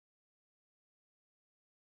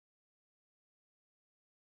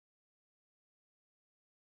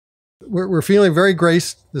we're feeling very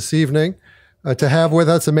graced this evening to have with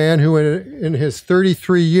us a man who, in his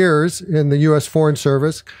 33 years in the U.S. Foreign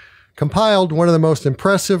Service, compiled one of the most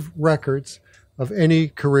impressive records of any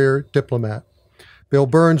career diplomat. Bill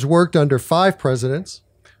Burns worked under 5 presidents,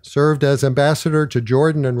 served as ambassador to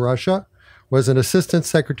Jordan and Russia, was an assistant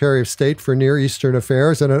secretary of state for Near Eastern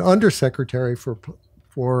affairs and an undersecretary for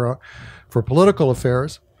political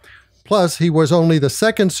affairs. Plus, he was only the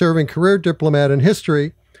second serving career diplomat in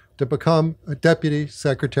history to become a deputy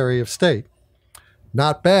secretary of state.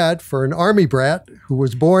 Not bad for an Army brat who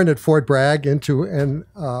was born at Fort Bragg into an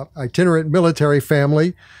itinerant military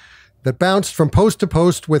family that bounced from post to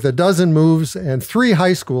post with a dozen moves and 3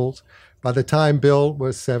 high schools by the time Bill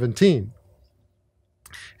was 17.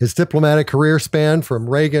 His diplomatic career spanned from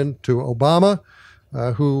Reagan to Obama,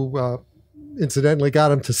 who incidentally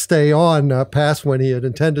got him to stay on past when he had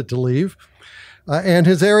intended to leave. And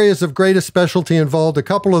his areas of greatest specialty involved a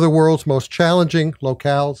couple of the world's most challenging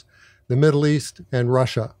locales, the Middle East and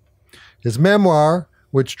Russia. His memoir,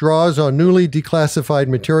 which draws on newly declassified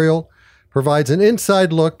material, provides an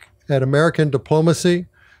inside look at American diplomacy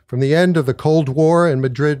from the end of the Cold War and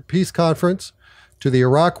Madrid Peace Conference to the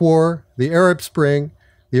Iraq War, the Arab Spring,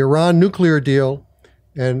 the Iran nuclear deal,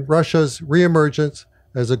 and Russia's reemergence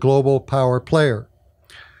as a global power player.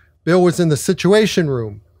 Bill was in the Situation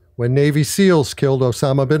Room when Navy SEALs killed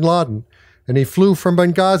Osama bin Laden, and he flew from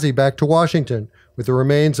Benghazi back to Washington with the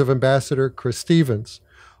remains of Ambassador Chris Stevens.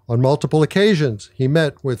 On multiple occasions, he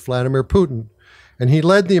met with Vladimir Putin, and he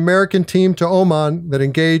led the American team to Oman that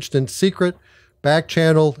engaged in secret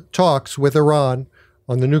back-channel talks with Iran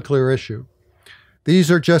on the nuclear issue.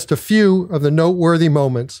 These are just a few of the noteworthy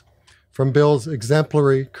moments from Bill's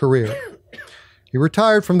exemplary career. He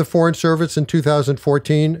retired from the Foreign Service in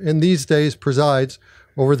 2014 and these days presides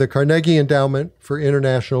over the Carnegie Endowment for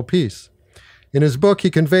International Peace. In his book,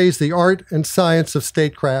 he conveys the art and science of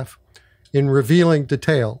statecraft in revealing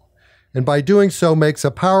detail, and by doing so makes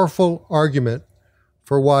a powerful argument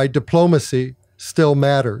for why diplomacy still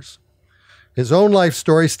matters. His own life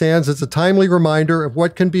story stands as a timely reminder of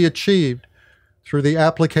what can be achieved through the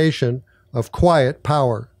application of quiet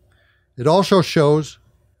power. It also shows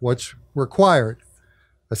what's required: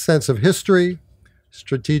 a sense of history,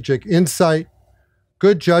 strategic insight,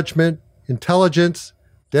 good judgment, intelligence,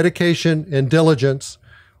 dedication, and diligence,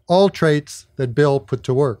 all traits that Bill put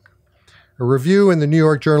to work. A review in the New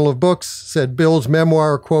York Journal of Books said Bill's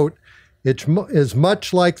memoir, quote, "It is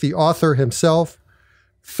much like the author himself,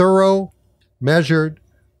 thorough, measured,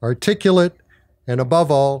 articulate, and above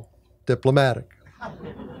all, diplomatic."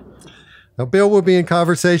 Now, Bill will be in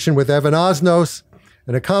conversation with Evan Osnos,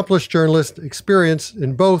 an accomplished journalist experienced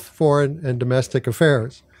in both foreign and domestic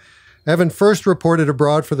affairs. Evan first reported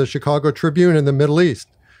abroad for the Chicago Tribune in the Middle East,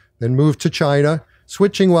 then moved to China,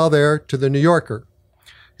 switching while there to the New Yorker.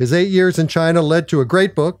 His 8 years in China led to a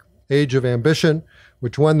great book, Age of Ambition,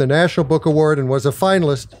 which won the National Book Award and was a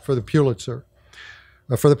finalist for the Pulitzer.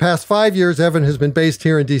 For the past 5 years, Evan has been based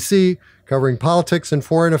here in D.C., covering politics and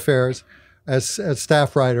foreign affairs as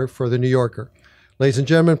staff writer for The New Yorker. Ladies and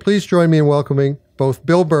gentlemen, please join me in welcoming both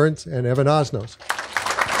Bill Burns and Evan Osnos.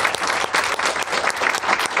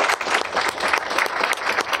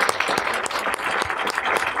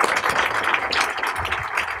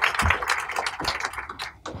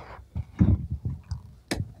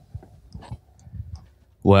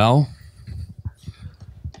 Well,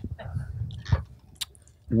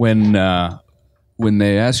 when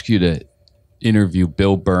they ask you to interview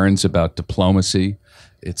Bill Burns about diplomacy,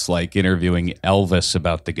 it's like interviewing Elvis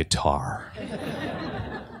about the guitar.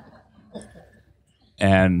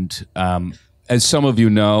 And as some of you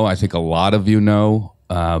know, I think a lot of you know,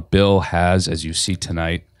 Bill has, as you see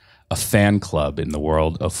tonight, a fan club in the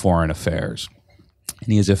world of foreign affairs.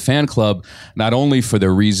 And he has a fan club not only for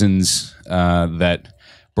the reasons that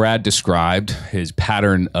Brad described, his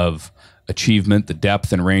pattern of achievement, the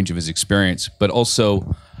depth and range of his experience, but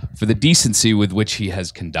also for the decency with which he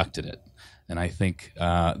has conducted it. And I think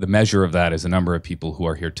the measure of that is a number of people who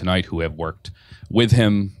are here tonight who have worked with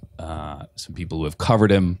him, some people who have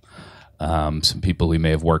covered him, some people we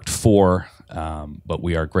may have worked for, but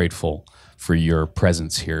we are grateful for your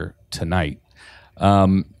presence here tonight.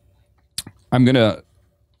 I'm going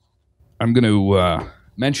to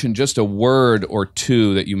mention just a word or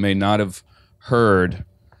two that you may not have heard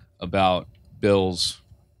about Bill's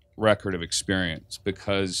record of experience,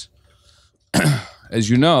 because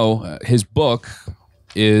as you know, his book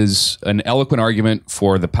is an eloquent argument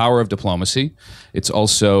for the power of diplomacy. It's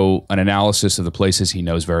also an analysis of the places he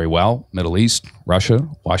knows very well: Middle East, Russia,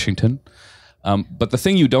 Washington. But the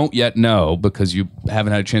thing you don't yet know, because you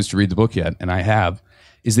haven't had a chance to read the book yet, and I have,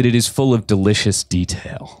 is that it is full of delicious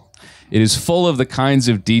detail. It is full of the kinds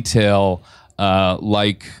of detail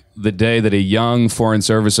like the day that a young Foreign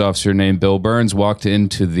Service officer named Bill Burns walked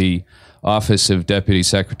into the office of Deputy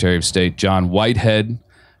Secretary of State John Whitehead,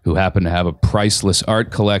 who happened to have a priceless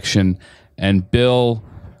art collection, and Bill,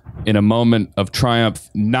 in a moment of triumph,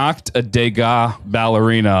 knocked a Degas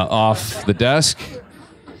ballerina off the desk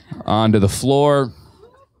onto the floor,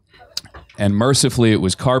 and mercifully it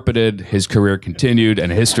was carpeted. His career continued,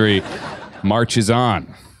 and history marches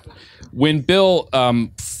on. When Bill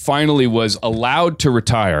finally was allowed to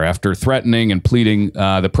retire after threatening and pleading,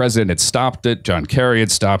 the president had stopped it, John Kerry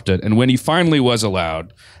had stopped it, and when he finally was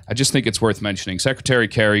allowed, I just think it's worth mentioning, Secretary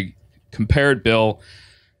Kerry compared Bill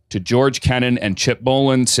to George Kennan and Chip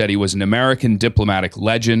Boland, said he was an American diplomatic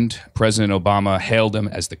legend. President Obama hailed him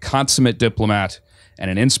as the consummate diplomat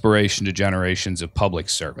and an inspiration to generations of public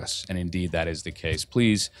service. And indeed, that is the case.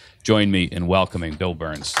 Please join me in welcoming Bill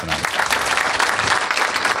Burns tonight.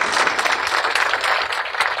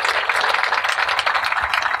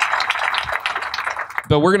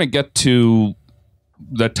 But we're going to get to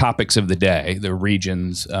the topics of the day, the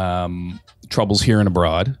regions, troubles here and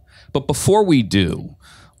abroad. But before we do,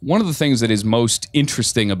 one of the things that is most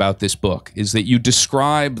interesting about this book is that you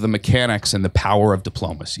describe the mechanics and the power of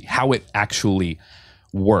diplomacy, how it actually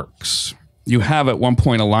works. You have at one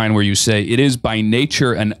point a line where you say, "It is by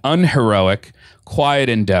nature an unheroic, quiet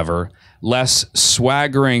endeavor, less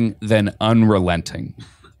swaggering than unrelenting."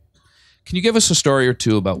 Can you give us a story or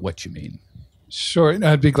two about what you mean? Sure,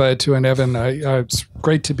 I'd be glad to. And Evan, it's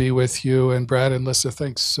great to be with you. And Brad and Lissa,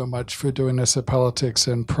 thanks so much for doing this at Politics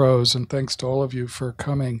and Prose. And thanks to all of you for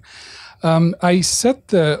coming. I set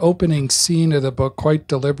the opening scene of the book quite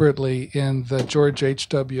deliberately in the George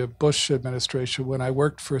H.W. Bush administration when I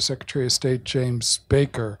worked for Secretary of State James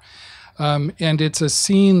Baker. And it's a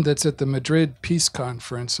scene that's at the Madrid Peace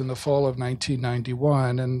Conference in the fall of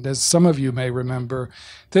 1991. And as some of you may remember,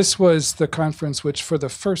 this was the conference which for the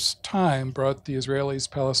first time brought the Israelis,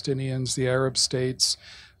 Palestinians, the Arab states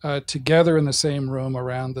together in the same room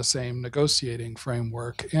around the same negotiating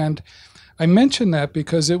framework. And I mention that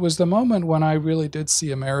because it was the moment when I really did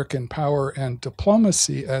see American power and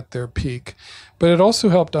diplomacy at their peak. But it also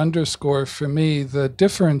helped underscore for me the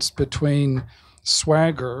difference between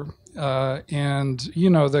swagger and, you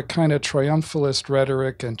know, the kind of triumphalist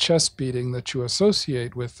rhetoric and chest beating that you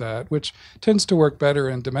associate with that, which tends to work better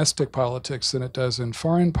in domestic politics than it does in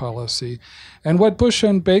foreign policy. And what Bush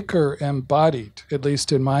and Baker embodied, at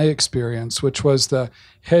least in my experience, which was the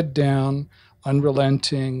head down,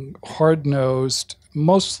 unrelenting, hard-nosed,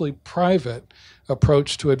 mostly private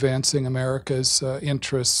approach to advancing America's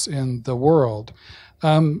interests in the world.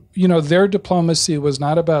 You know, their diplomacy was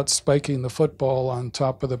not about spiking the football on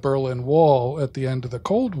top of the Berlin Wall at the end of the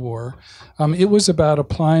Cold War. It was about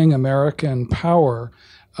applying American power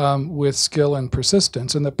with skill and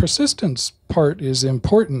persistence. And the persistence part is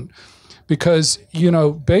important because, you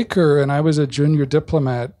know, Baker, and I was a junior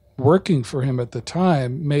diplomat working for him at the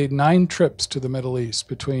time, made 9 trips to the Middle East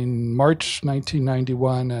between March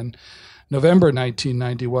 1991 and November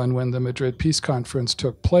 1991 when the Madrid Peace Conference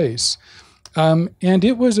took place. And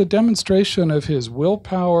it was a demonstration of his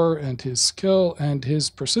willpower and his skill and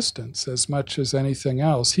his persistence as much as anything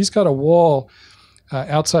else. He's got a wall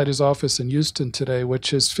outside his office in Houston today,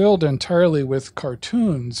 which is filled entirely with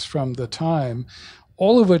cartoons from the time,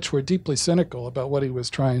 all of which were deeply cynical about what he was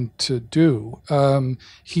trying to do.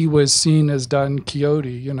 He was seen as Don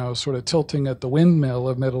Quixote, you know, sort of tilting at the windmill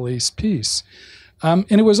of Middle East peace.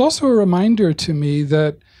 And it was also a reminder to me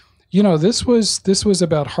that, you know, this was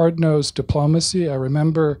about hard-nosed diplomacy. I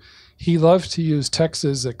remember he loved to use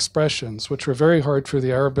Texas expressions, which were very hard for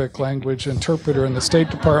the Arabic language interpreter in the State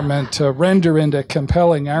Department to render into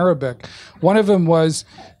compelling Arabic. One of them was,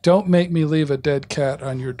 "Don't make me leave a dead cat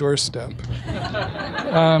on your doorstep."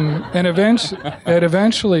 And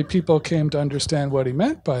eventually people came to understand what he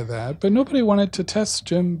meant by that, but nobody wanted to test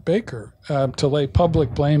Jim Baker to lay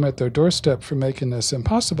public blame at their doorstep for making this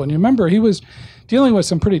impossible. And you remember, he was dealing with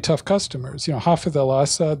some pretty tough customers. You know, Hafez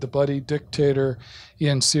al-Assad, the bloody dictator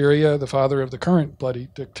in Syria, the father of the current bloody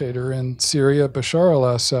dictator in Syria, Bashar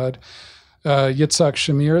al-Assad. Yitzhak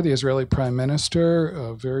Shamir, the Israeli prime minister,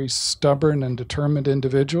 a very stubborn and determined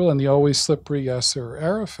individual, and the always slippery Yasser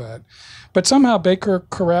Arafat. But somehow Baker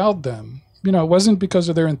corralled them. You know, it wasn't because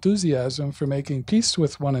of their enthusiasm for making peace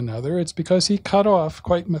with one another. It's because he cut off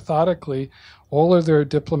quite methodically all of their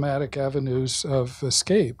diplomatic avenues of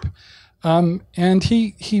escape. And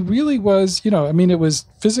he really was, you know, I mean, it was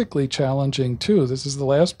physically challenging too. This is the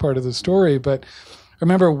last part of the story, but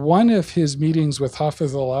remember one of his meetings with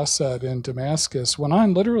Hafez al-Assad in Damascus went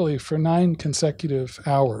on literally for 9 consecutive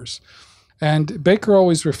hours. And Baker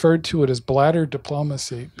always referred to it as bladder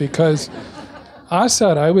diplomacy because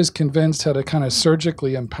Assad, I was convinced, had a kind of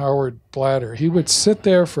surgically empowered bladder. He would sit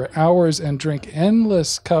there for hours and drink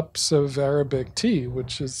endless cups of Arabic tea,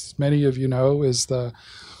 which, as many of you know, is the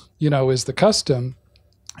custom.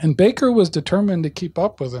 And Baker was determined to keep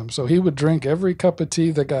up with him. So he would drink every cup of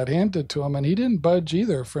tea that got handed to him, and he didn't budge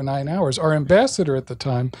either for 9 hours. Our ambassador at the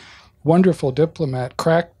time, wonderful diplomat,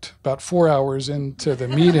 cracked about 4 hours into the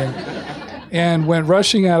meeting and went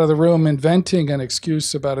rushing out of the room inventing an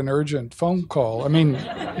excuse about an urgent phone call. I mean,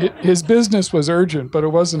 his business was urgent, but it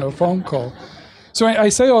wasn't a phone call. So I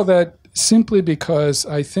say all that simply because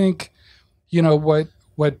I think,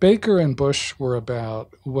 what Baker and Bush were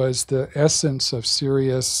about was the essence of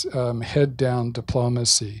serious head-down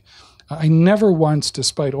diplomacy. I never once,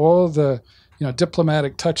 despite all the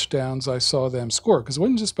diplomatic touchdowns I saw them score, because it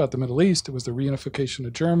wasn't just about the Middle East, it was the reunification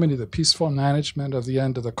of Germany, the peaceful management of the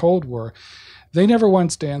end of the Cold War. They never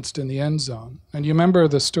once danced in the end zone. And you remember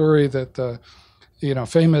the story that the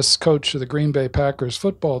famous coach of the Green Bay Packers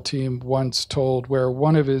football team once told, where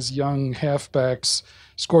one of his young halfbacks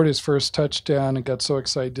scored his first touchdown and got so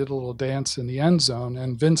excited, did a little dance in the end zone,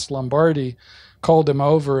 and Vince Lombardi called him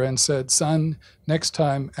over and said, "Son, next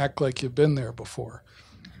time act like you've been there before."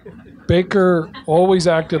 Baker always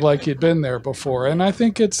acted like he'd been there before, and I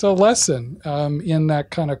think it's a lesson in that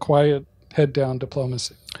kind of quiet head-down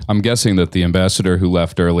diplomacy. I'm guessing that the ambassador who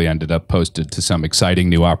left early ended up posted to some exciting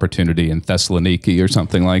new opportunity in Thessaloniki or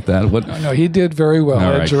something like that. No, he did very well,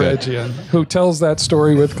 Ed Jaragian, who tells that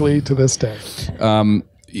story with glee to this day.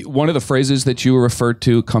 One of the phrases that you referred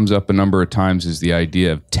to comes up a number of times is the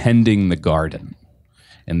idea of tending the garden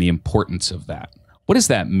and the importance of that. What does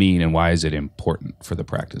that mean, and why is it important for the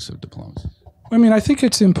practice of diplomacy? I mean, I think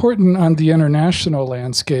it's important on the international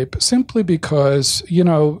landscape simply because,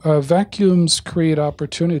 vacuums create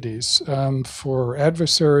opportunities for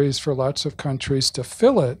adversaries, for lots of countries to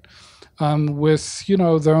fill it with,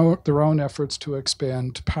 their own efforts to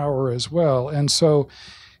expand power as well. And so,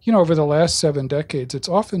 over the last 7 decades, it's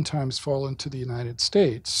oftentimes fallen to the United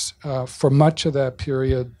States. For much of that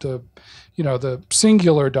period, the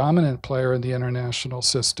singular dominant player in the international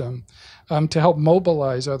system, to help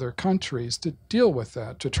mobilize other countries to deal with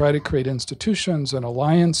that, to try to create institutions and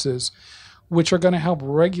alliances which are going to help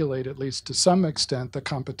regulate, at least to some extent, the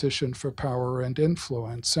competition for power and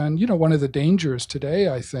influence. And, one of the dangers today,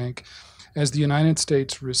 I think, as the United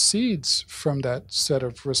States recedes from that set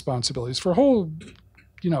of responsibilities for a whole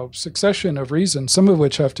succession of reasons, some of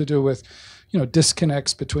which have to do with,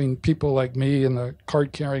 disconnects between people like me and the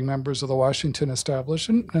card-carrying members of the Washington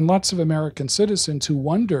establishment and lots of American citizens who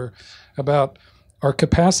wonder about our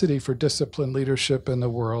capacity for disciplined leadership in the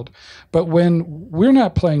world. But when we're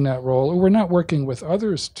not playing that role, or we're not working with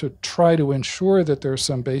others to try to ensure that there's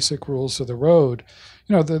some basic rules of the road,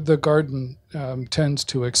 the garden tends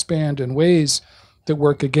to expand in ways that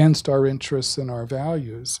work against our interests and our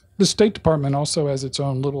values. The State Department also has its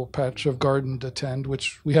own little patch of garden to tend,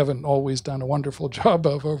 which we haven't always done a wonderful job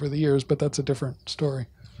of over the years, but that's a different story.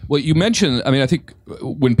 Well, you mentioned, I think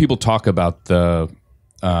when people talk about the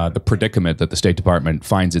predicament that the State Department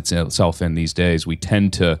finds itself in these days, we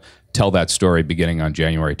tend to tell that story beginning on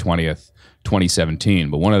January 20th,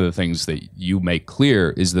 2017. But one of the things that you make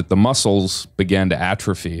clear is that the muscles began to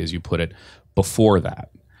atrophy, as you put it, before that.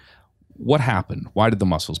 What happened? Why did the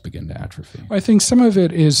muscles begin to atrophy? I think some of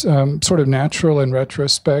it is sort of natural in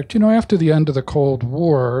retrospect. After the end of the Cold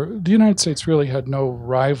War, the United States really had no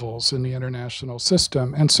rivals in the international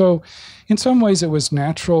system. And so in some ways it was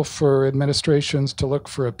natural for administrations to look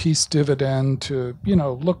for a peace dividend, to,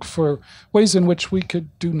 look for ways in which we could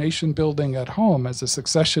do nation building at home, as a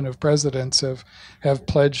succession of presidents have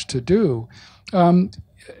pledged to do.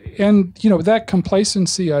 That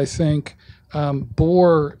complacency, I think,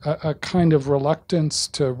 bore a kind of reluctance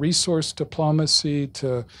to resource diplomacy,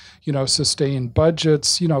 to, sustain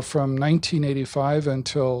budgets. From 1985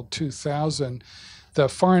 until 2000, the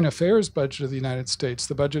foreign affairs budget of the United States,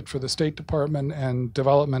 the budget for the State Department and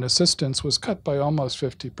development assistance, was cut by almost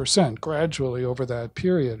 50% gradually over that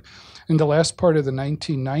period. In the last part of the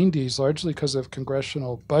 1990s, largely because of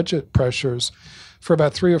congressional budget pressures, for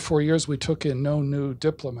about 3 or 4 years, we took in no new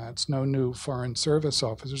diplomats, no new foreign service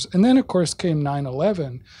officers. And then, of course, came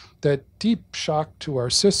 9/11, that deep shock to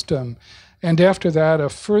our system. And after that, a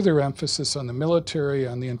further emphasis on the military,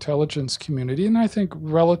 on the intelligence community, and I think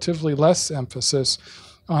relatively less emphasis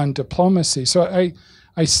on diplomacy. So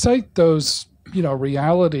I cite those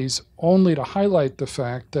realities only to highlight the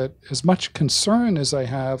fact that as much concern as I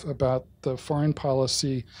have about the foreign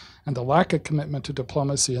policy and the lack of commitment to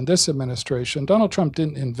diplomacy in this administration. Donald Trump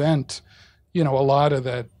didn't invent, a lot of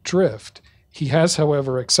that drift. He has,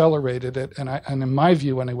 however, accelerated it, and in my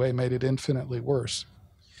view, anyway, made it infinitely worse.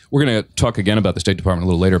 We're going to talk again about the State Department a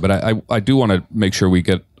little later, but I do want to make sure we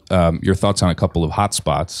get your thoughts on a couple of hot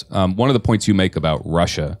spots. One of the points you make about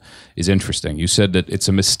Russia is interesting. You said that it's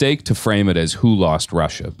a mistake to frame it as who lost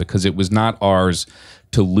Russia because it was not ours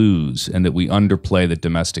to lose and that we underplay the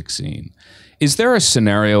domestic scene. Is there a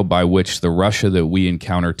scenario by which the Russia that we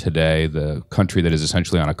encounter today, the country that is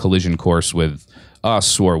essentially on a collision course with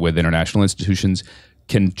us or with international institutions,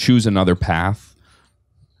 can choose another path?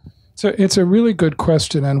 So it's a really good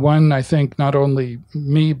question, and one I think not only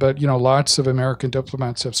me, but lots of American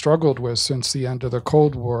diplomats have struggled with since the end of the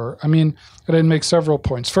Cold War. I mean, I'd make several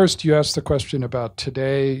points. First, you asked the question about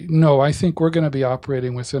today. No, I think we're going to be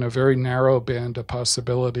operating within a very narrow band of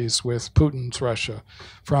possibilities with Putin's Russia,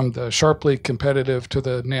 from the sharply competitive to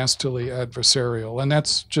the nastily adversarial, and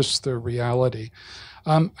that's just the reality.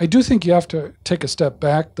 I do think you have to take a step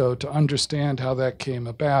back, though, to understand how that came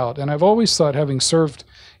about. And I've always thought, having served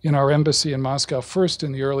in our embassy in Moscow first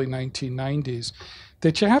in the early 1990s,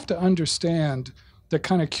 that you have to understand the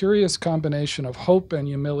kind of curious combination of hope and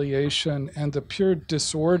humiliation and the pure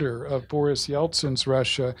disorder of Boris Yeltsin's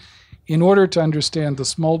Russia in order to understand the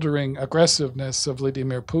smoldering aggressiveness of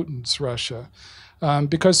Vladimir Putin's Russia.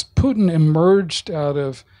 Because Putin emerged out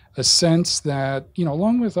of a sense that,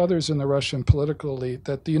 along with others in the Russian political elite,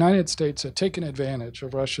 that the United States had taken advantage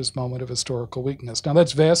of Russia's moment of historical weakness. Now,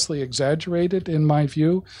 that's vastly exaggerated in my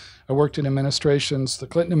view. I worked in administrations, the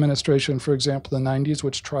Clinton administration, for example, in the 90s,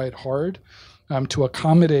 which tried hard to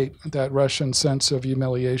accommodate that Russian sense of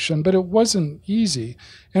humiliation, but it wasn't easy.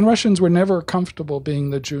 And Russians were never comfortable being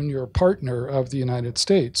the junior partner of the United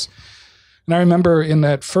States. And I remember in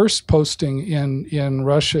that first posting in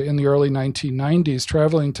Russia in the early 1990s,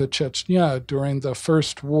 traveling to Chechnya during the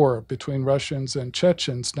first war between Russians and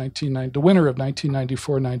Chechens, the winter of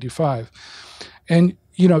 1994-95. And,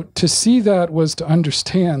 to see that was to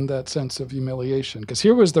understand that sense of humiliation, because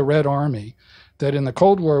here was the Red Army that in the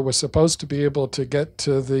Cold War was supposed to be able to get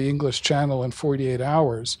to the English Channel in 48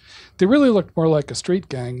 hours. They really looked more like a street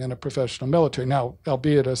gang than a professional military. Now,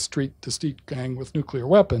 albeit a street-to-street gang with nuclear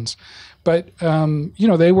weapons. But,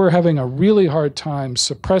 they were having a really hard time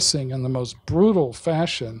suppressing in the most brutal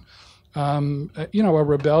fashion, a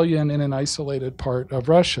rebellion in an isolated part of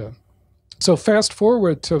Russia. So fast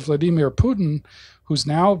forward to Vladimir Putin, who's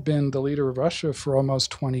now been the leader of Russia for almost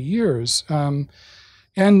 20 years. I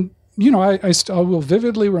will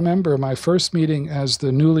vividly remember my first meeting as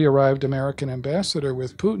the newly arrived American ambassador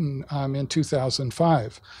with Putin in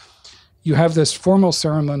 2005. You have this formal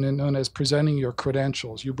ceremony known as presenting your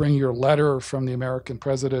credentials. You bring your letter from the American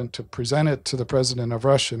president to present it to the president of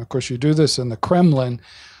Russia. And of course, you do this in the Kremlin,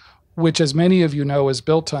 which, as many of you know, is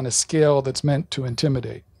built on a scale that's meant to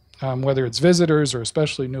intimidate. Whether it's visitors or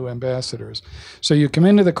especially new ambassadors. So you come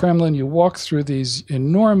into the Kremlin, you walk through these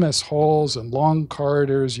enormous halls and long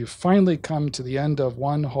corridors. You finally come to the end of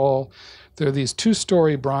one hall. There are these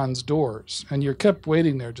 2-story bronze doors, and you're kept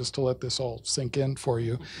waiting there just to let this all sink in for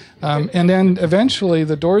you. And then eventually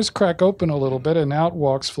the doors crack open a little bit, and out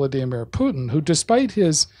walks Vladimir Putin, who, despite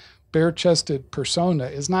his bare-chested persona,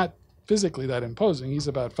 is not physically that imposing. He's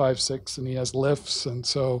about 5'6", and he has lifts, and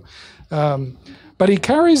so, but he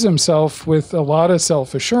carries himself with a lot of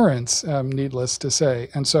self-assurance, needless to say.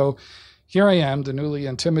 And so here I am, the newly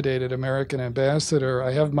intimidated American ambassador.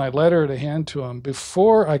 I have my letter to hand to him.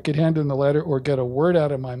 Before I could hand him the letter or get a word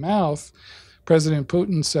out of my mouth, President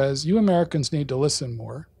Putin says, "You Americans need to listen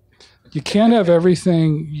more. You can't have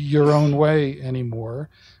everything your own way anymore.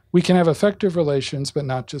 We can have effective relations, but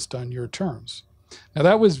not just on your terms." Now,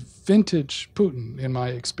 that was vintage Putin in my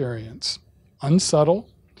experience. Unsubtle,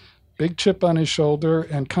 big chip on his shoulder,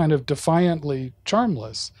 and kind of defiantly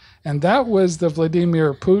charmless. And that was the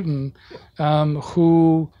Vladimir Putin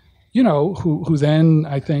who then,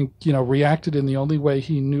 I think, reacted in the only way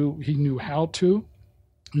he knew how to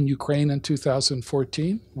in Ukraine in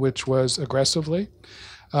 2014, which was aggressively.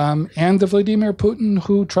 And the Vladimir Putin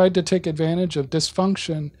who tried to take advantage of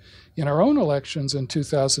dysfunction in our own elections in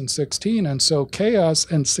 2016 and sow chaos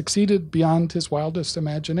and succeeded beyond his wildest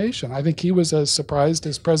imagination. I think he was as surprised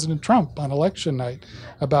as President Trump on election night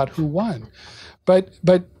about who won. But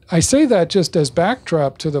I say that just as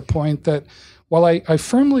backdrop to the point that while I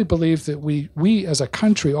firmly believe that we as a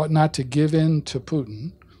country ought not to give in to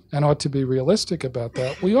Putin and ought to be realistic about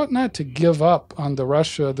that, we ought not to give up on the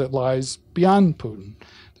Russia that lies beyond Putin.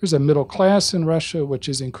 There's a middle class in Russia which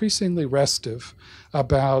is increasingly restive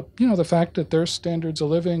about, the fact that their standards of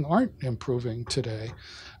living aren't improving today.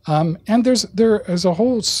 And there is a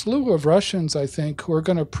whole slew of Russians, I think, who are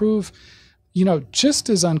going to prove, just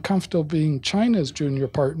as uncomfortable being China's junior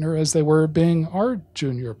partner as they were being our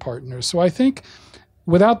junior partners. So I think,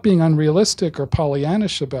 without being unrealistic or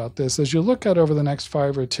Pollyannish about this, as you look at over the next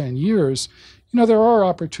 5 or 10 years, there are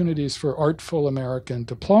opportunities for artful American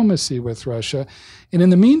diplomacy with Russia. And in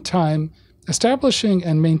the meantime, establishing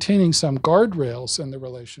and maintaining some guardrails in the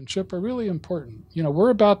relationship are really important. We're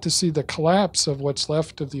about to see the collapse of what's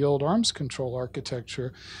left of the old arms control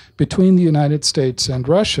architecture between the United States and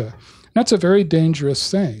Russia. That's a very dangerous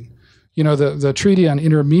thing. The Treaty on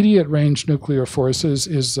Intermediate Range Nuclear Forces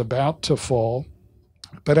is about to fall.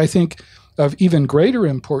 But I think of even greater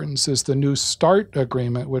importance is the New START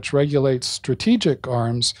agreement, which regulates strategic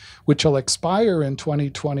arms, which will expire in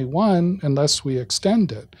 2021 unless we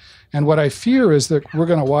extend it. And what I fear is that we're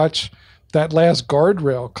going to watch that last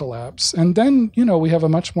guardrail collapse, and then, we have a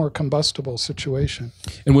much more combustible situation.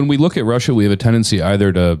 And when we look at Russia, we have a tendency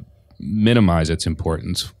either to minimize its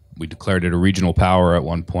importance. We declared it a regional power at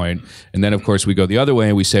one point. And then, of course, we go the other way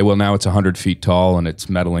and we say, well, now it's 100 feet tall and it's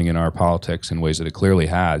meddling in our politics in ways that it clearly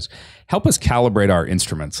has. Help us calibrate our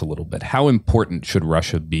instruments a little bit. How important should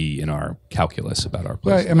Russia be in our calculus about our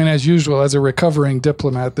place? Well, as usual, as a recovering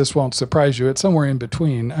diplomat, this won't surprise you. It's somewhere in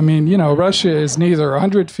between. Russia is neither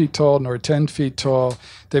 100 feet tall nor 10 feet tall.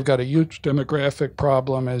 They've got a huge demographic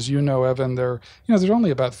problem. As you know, Evan, there's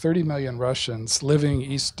only about 30 million Russians living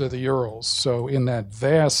east of the Urals. So in that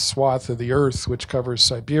vast swath of the earth, which covers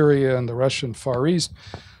Siberia and the Russian Far East,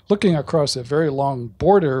 looking across a very long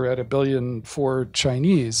border at 1.4 billion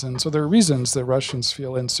Chinese. And so there are reasons that Russians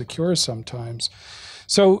feel insecure sometimes.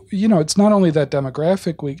 So, it's not only that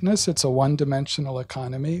demographic weakness, it's a one-dimensional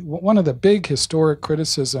economy. One of the big historic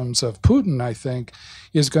criticisms of Putin, I think,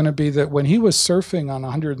 is going to be that when he was surfing on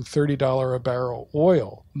 $130 a barrel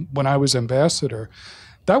oil, when I was ambassador,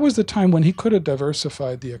 that was the time when he could have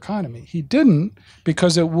diversified the economy. He didn't,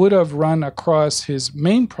 because it would have run across his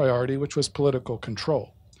main priority, which was political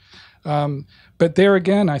control. But there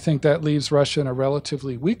again, I think that leaves Russia in a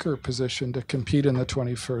relatively weaker position to compete in the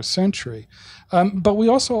 21st century. But we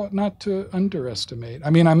also ought not to underestimate.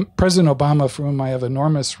 President Obama, for whom I have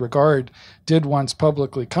enormous regard, did once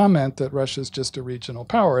publicly comment that Russia's just a regional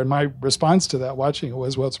power. And my response to that, watching it,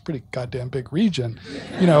 was, well, it's a pretty goddamn big region,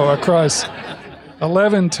 across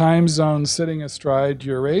 11 time zones sitting astride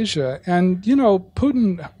Eurasia. And,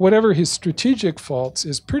 Putin, whatever his strategic faults,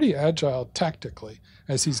 is pretty agile tactically,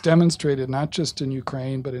 as he's demonstrated not just in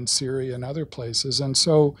Ukraine, but in Syria and other places. And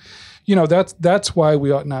so, that's why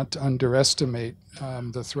we ought not to underestimate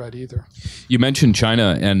the threat either. You mentioned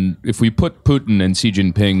China, and if we put Putin and Xi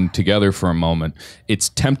Jinping together for a moment, it's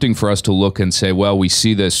tempting for us to look and say, well, we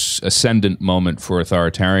see this ascendant moment for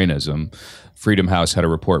authoritarianism. Freedom House had a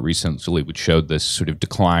report recently which showed this sort of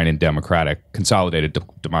decline in consolidated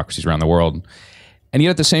democracies around the world. And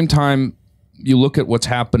yet at the same time, you look at what's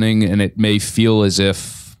happening and it may feel as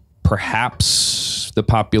if perhaps the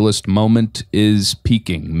populist moment is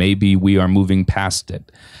peaking. Maybe we are moving past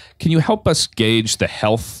it. Can you help us gauge the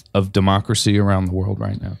health of democracy around the world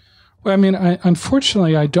right now? Well,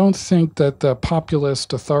 unfortunately, I don't think that the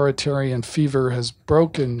populist authoritarian fever has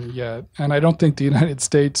broken yet. And I don't think the United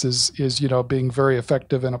States is being very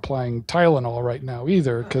effective in applying Tylenol right now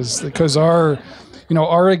either, because our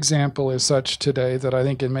example is such today that I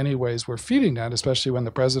think in many ways we're feeding that, especially when the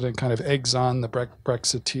president kind of eggs on the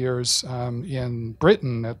Brexiteers in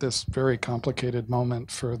Britain at this very complicated moment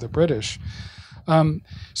for the British.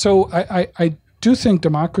 So I do think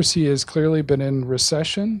democracy has clearly been in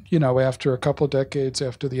recession, after a couple of decades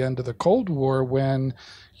after the end of the Cold War, when,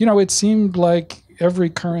 it seemed like every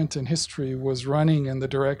current in history was running in the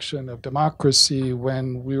direction of democracy,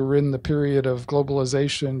 when we were in the period of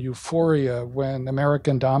globalization euphoria, when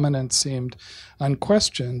American dominance seemed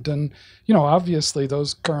unquestioned. And, obviously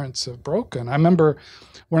those currents have broken. I remember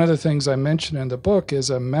one of the things I mentioned in the book is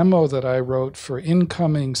a memo that I wrote for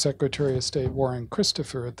incoming Secretary of State Warren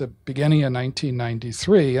Christopher at the beginning of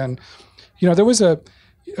 1993. And, there was a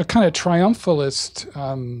kind of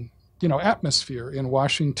triumphalist atmosphere in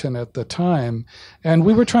Washington at the time. And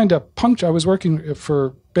we were trying to I was working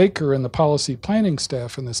for Baker and the policy planning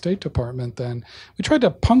staff in the State Department then. We tried to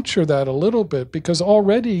puncture that a little bit because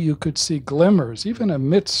already you could see glimmers, even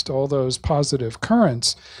amidst all those positive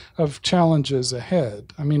currents, of challenges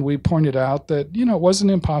ahead. We pointed out that, it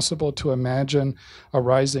wasn't impossible to imagine a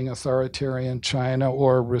rising authoritarian China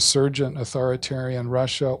or resurgent authoritarian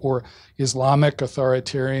Russia or Islamic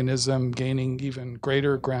authoritarianism gaining even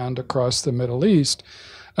greater ground across the Middle East.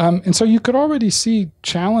 And so you could already see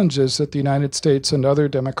challenges that the United States and other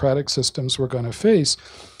democratic systems were going to face.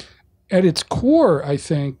 at its core, I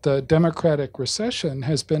think the democratic recession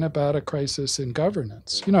has been about a crisis in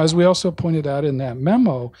governance. As we also pointed out in that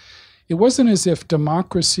memo, it wasn't as if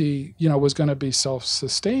democracy, was going to be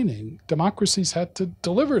self-sustaining. Democracies had to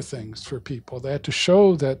deliver things for people. They had to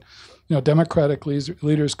show that, democratic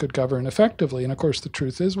leaders could govern effectively. And of course, the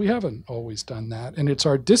truth is we haven't always done that. And it's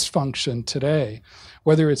our dysfunction today,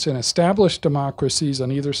 whether it's in established democracies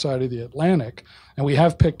on either side of the Atlantic, and we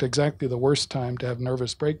have picked exactly the worst time to have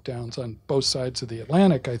nervous breakdowns on both sides of the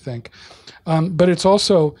Atlantic, I think. But it's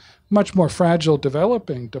also much more fragile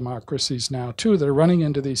developing democracies now, too, that are running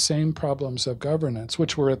into these same problems of governance,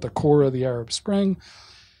 which were at the core of the Arab Spring.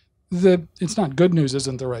 It's not good news,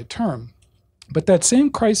 isn't the right term. But that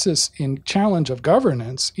same crisis in challenge of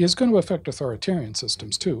governance is going to affect authoritarian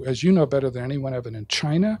systems, too. As you know better than anyone, Evan, in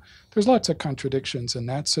China, there's lots of contradictions in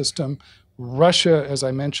that system. Russia, as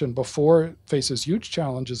I mentioned before, faces huge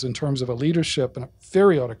challenges in terms of a leadership, and a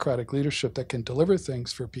very autocratic leadership that can deliver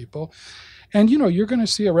things for people. And, you're going to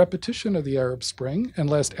see a repetition of the Arab Spring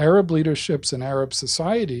unless Arab leaderships and Arab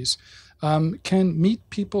societies can meet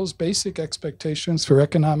people's basic expectations for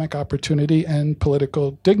economic opportunity and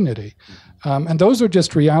political dignity. And those are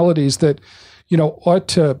just realities that, ought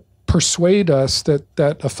to persuade us that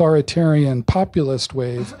that authoritarian populist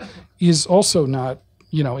wave is also not,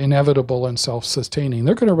 inevitable and self-sustaining.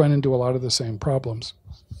 They're going to run into a lot of the same problems.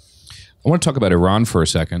 I want to talk about Iran for a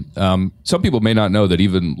second. Some people may not know that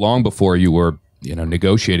even long before you were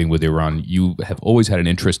negotiating with Iran, you have always had an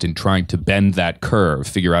interest in trying to bend that curve,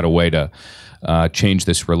 figure out a way to change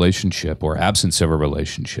this relationship or absence of a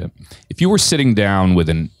relationship. If you were sitting down with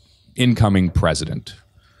an incoming president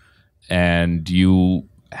and you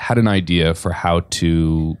had an idea for how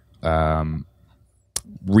to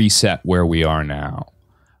reset where we are now,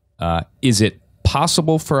 is it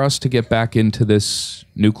possible for us to get back into this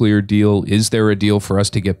nuclear deal? Is there a deal for us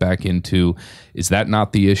to get back into? Is that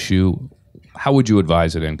not the issue? How would you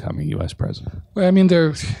advise an incoming U.S. president? Well, I mean,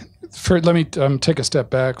 let me take a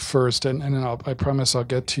step back first, and then I promise I'll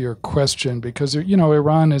get to your question, because,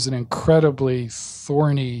 Iran is an incredibly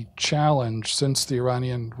thorny challenge since the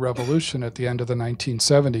Iranian Revolution at the end of the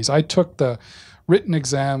 1970s. I took the written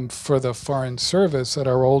exam for the Foreign Service at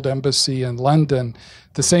our old embassy in London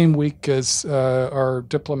the same week as our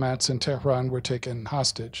diplomats in Tehran were taken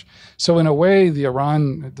hostage. So in a way,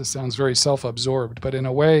 this sounds very self-absorbed, but in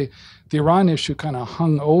a way, the Iran issue kind of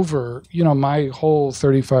hung over, my whole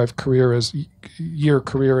 35-year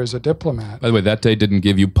career as a diplomat. By the way, that day didn't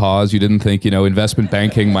give you pause? You didn't think, investment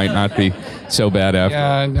banking might not be so bad after?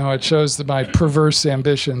 Yeah, no, it shows my perverse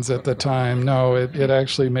ambitions at the time. No, it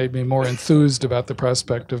actually made me more enthused about the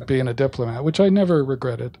prospect of being a diplomat, which I never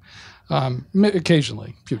regretted.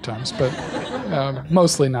 Occasionally, a few times, but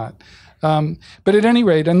mostly not. But at any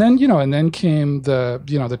rate, and then came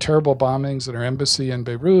the terrible bombings at our embassy in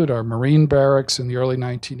Beirut, our Marine barracks in the early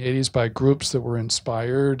 1980s by groups that were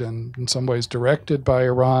inspired and in some ways directed by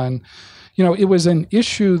Iran. It was an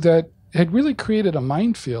issue that had really created a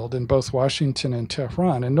minefield in both Washington and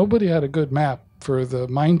Tehran, and nobody had a good map for the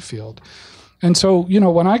minefield. And so,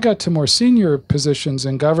 when I got to more senior positions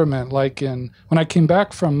in government, like when I came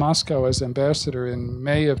back from Moscow as ambassador in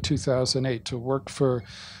May of 2008 to work for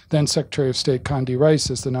then Secretary of State Condi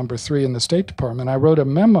Rice as the number 3 in the State Department, I wrote a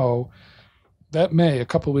memo that May, a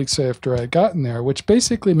couple of weeks after I had gotten there, which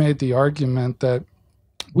basically made the argument that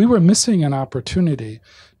we were missing an opportunity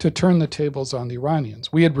to turn the tables on the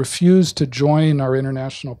Iranians. We had refused to join our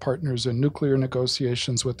international partners in nuclear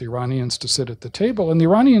negotiations with the Iranians to sit at the table, and the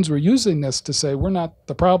Iranians were using this to say, we're not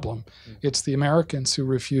the problem. It's the Americans who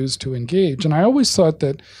refused to engage. And I always thought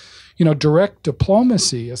that, direct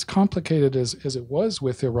diplomacy, as complicated as it was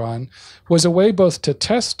with Iran, was a way both to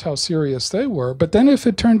test how serious they were, but then if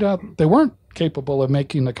it turned out they weren't capable of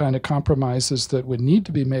making the kind of compromises that would need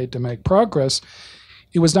to be made to make progress,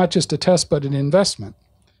 it was not just a test, but an investment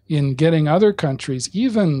in getting other countries,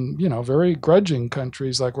 even, very grudging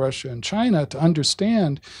countries like Russia and China, to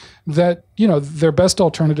understand that, their best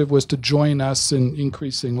alternative was to join us in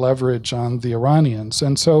increasing leverage on the Iranians.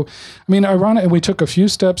 And so, and we took a few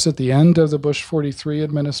steps at the end of the Bush 43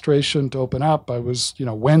 administration to open up. I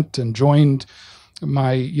went and joined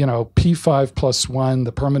my, P5+1,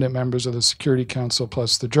 the permanent members of the Security Council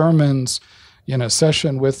plus the Germans, in a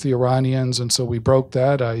session with the Iranians, and so we broke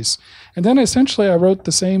that ice. And then essentially I wrote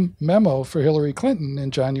the same memo for Hillary Clinton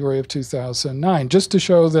in January of 2009, just to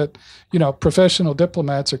show that, professional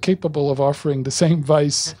diplomats are capable of offering the same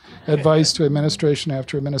advice to administration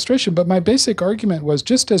after administration. But my basic argument was,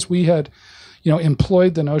 just as we had,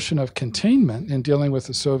 employed the notion of containment in dealing with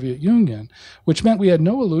the Soviet Union, which meant we had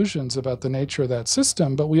no illusions about the nature of that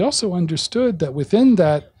system, but we also understood that within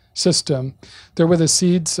that system, there were the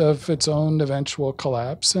seeds of its own eventual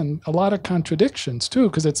collapse and a lot of contradictions too,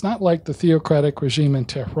 because it's not like the theocratic regime in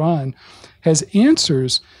Tehran has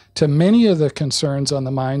answers to many of the concerns on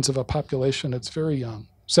the minds of a population that's very young,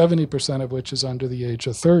 70% of which is under the age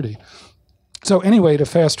of 30. So anyway, to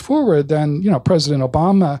fast forward, then, President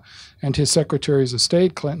Obama and his secretaries of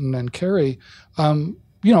state, Clinton and Kerry,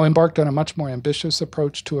 embarked on a much more ambitious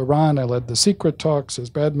approach to Iran. I led the secret talks,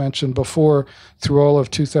 as Brad mentioned before, through all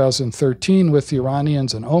of 2013 with the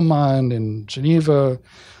Iranians in Oman, in Geneva,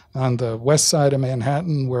 on the west side of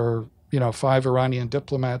Manhattan, where 5 Iranian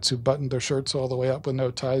diplomats who buttoned their shirts all the way up with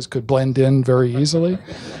no ties could blend in very easily.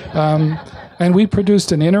 And we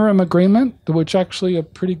produced an interim agreement, which actually a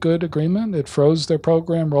pretty good agreement. It froze their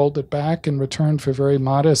program, rolled it back in return for very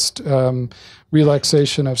modest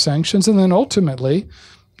relaxation of sanctions. And then ultimately,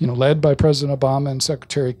 led by President Obama and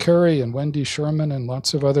Secretary Kerry and Wendy Sherman and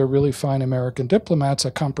lots of other really fine American diplomats,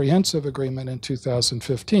 a comprehensive agreement in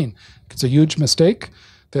 2015. It's a huge mistake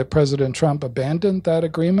that President Trump abandoned that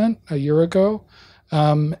agreement a year ago.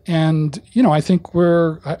 I think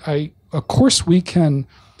of course we can,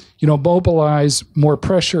 mobilize more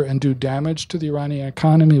pressure and do damage to the Iranian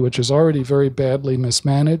economy, which is already very badly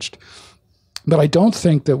mismanaged. But I don't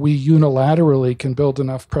think that we unilaterally can build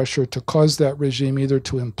enough pressure to cause that regime either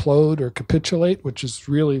to implode or capitulate, which is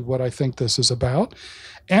really what I think this is about.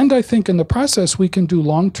 And I think in the process, we can do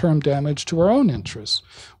long-term damage to our own interests.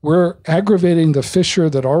 We're aggravating the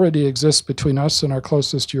fissure that already exists between us and our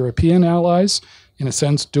closest European allies, in a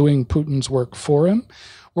sense, doing Putin's work for him.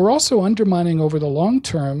 We're also undermining over the long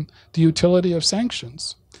term the utility of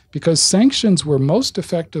sanctions, because sanctions were most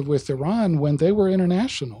effective with Iran when they were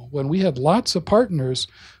international, when we had lots of partners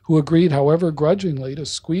who agreed, however grudgingly, to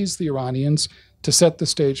squeeze the Iranians to set the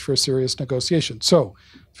stage for a serious negotiation. So,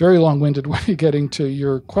 very long-winded way of getting to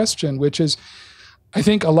your question, which is, I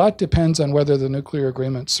think a lot depends on whether the nuclear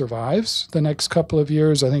agreement survives the next couple of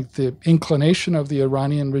years. I think the inclination of the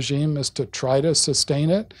Iranian regime is to try to sustain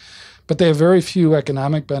it, but they have very few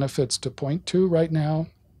economic benefits to point to right now.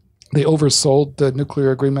 They oversold the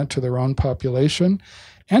nuclear agreement to their own population.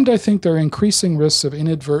 And I think there are increasing risks of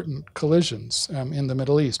inadvertent collisions in the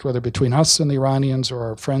Middle East, whether between us and the Iranians or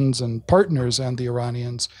our friends and partners and the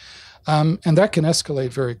Iranians. And that can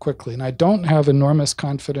escalate very quickly. And I don't have enormous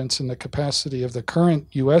confidence in the capacity of the current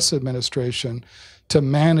U.S. administration to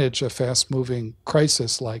manage a fast-moving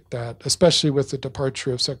crisis like that, especially with the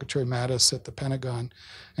departure of Secretary Mattis at the Pentagon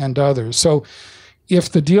and others. So if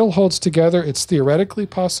the deal holds together, it's theoretically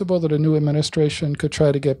possible that a new administration could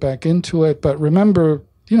try to get back into it. But remember,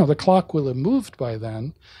 the clock will have moved by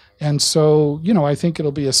then. And so, I think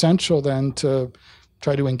it'll be essential then to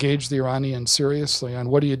try to engage the Iranians seriously on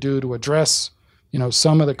what do you do to address,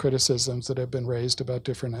 some of the criticisms that have been raised about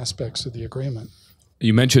different aspects of the agreement.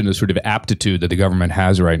 You mentioned the sort of aptitude that the government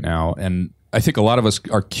has right now, and I think a lot of us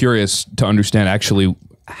are curious to understand actually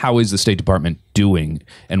how is the State Department doing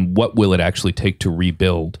and what will it actually take to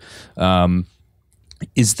rebuild.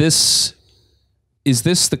 Is this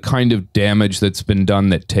the kind of damage that's been done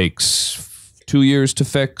that takes 2 years to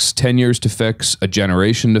fix, 10 years to fix, a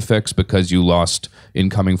generation to fix because you lost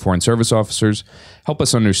incoming Foreign Service officers? Help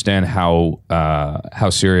us understand how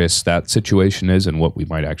serious that situation is and what we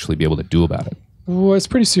might actually be able to do about it. Well, it's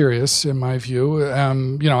pretty serious in my view. I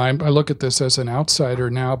look at this as an outsider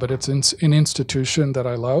now, but it's an institution that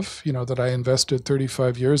I love, that I invested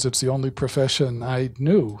 35 years. It's the only profession I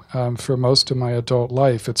knew for most of my adult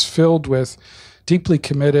life. It's filled with deeply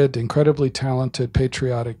committed, incredibly talented,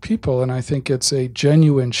 patriotic people, and I think it's a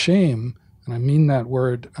genuine shame, and I mean that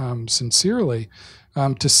word sincerely,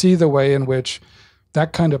 to see the way in which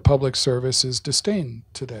that kind of public service is disdained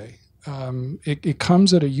today. It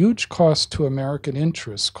comes at a huge cost to American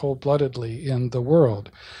interests, cold-bloodedly, in the world.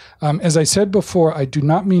 As I said before, I do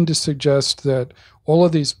not mean to suggest that all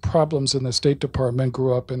of these problems in the State Department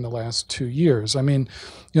grew up in the last 2 years. I mean,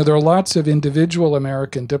 there are lots of individual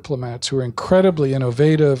American diplomats who are incredibly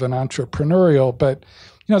innovative and entrepreneurial, but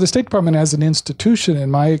the State Department as an institution, in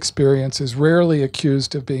my experience, is rarely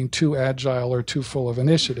accused of being too agile or too full of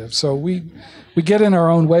initiative. So we get in our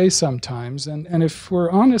own way sometimes, and if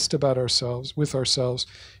we're honest about ourselves,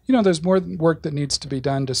 there's more work that needs to be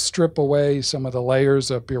done to strip away some of the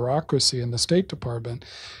layers of bureaucracy in the State Department.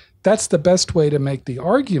 That's the best way to make the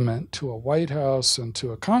argument to a White House and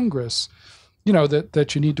to a Congress,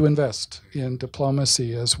 that you need to invest in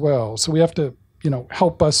diplomacy as well. So we have to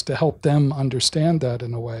help us to help them understand that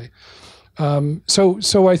in a way.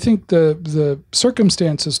 So I think the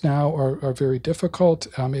circumstances now are very difficult.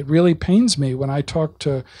 It really pains me when I talk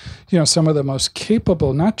to, some of the most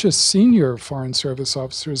capable, not just senior Foreign Service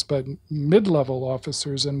officers, but mid-level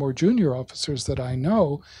officers and more junior officers that I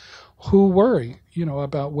know, who worry,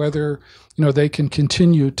 about whether, they can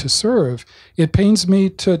continue to serve. It pains me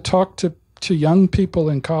to talk to young people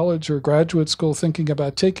in college or graduate school thinking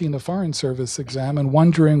about taking the Foreign Service exam and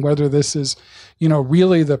wondering whether this is,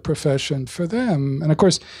 really the profession for them. And of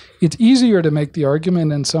course, it's easier to make the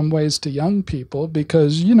argument in some ways to young people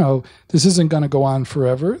because, this isn't going to go on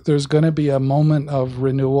forever. There's going to be a moment of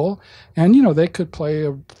renewal. And, they could play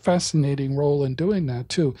a fascinating role in doing that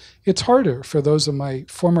too. It's harder for those of my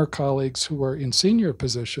former colleagues who are in senior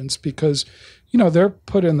positions because they're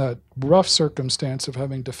put in the rough circumstance of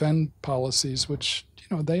having to defend policies which,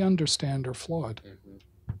 they understand are flawed.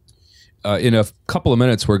 In a couple of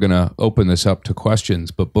minutes, we're going to open this up to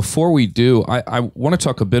questions. But before we do, I want to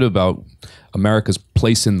talk a bit about America's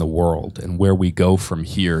place in the world and where we go from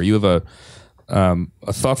here. You have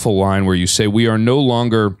a thoughtful line where you say, we are no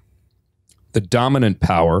longer the dominant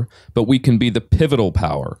power, but we can be the pivotal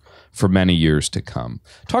power for many years to come.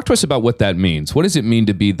 Talk to us about what that means. What does it mean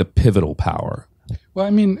to be the pivotal power? Well, I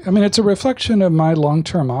mean, it's a reflection of my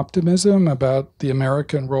long-term optimism about the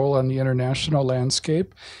American role on the international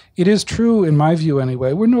landscape. It is true, in my view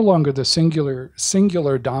anyway, we're no longer the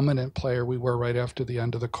singular dominant player we were right after the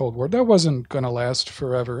end of the Cold War. That wasn't going to last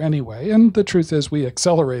forever anyway. And the truth is we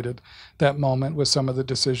accelerated that moment with some of the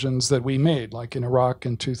decisions that we made, like in Iraq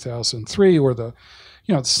in 2003, or the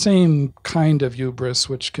same kind of hubris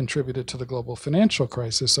which contributed to the global financial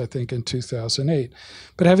crisis, I think, in 2008.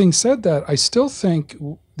 But having said that, I still think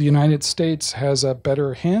the United States has a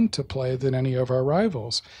better hand to play than any of our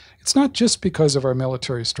rivals. It's not just because of our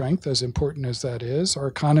military strength, as important as that is. Our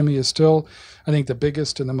economy is still, I think, the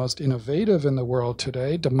biggest and the most innovative in the world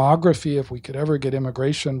today. Demography, if we could ever get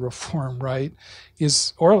immigration reform right,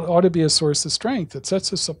 ought to be a source of strength. It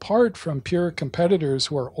sets us apart from pure competitors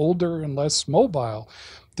who are older and less mobile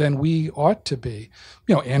than we ought to be.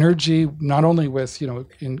 Energy, not only with,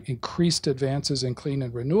 increased advances in clean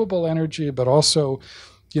and renewable energy, but also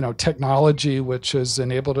technology, which has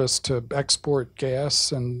enabled us to export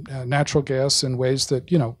gas and natural gas in ways that,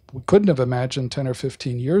 we couldn't have imagined 10 or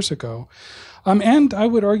 15 years ago. And I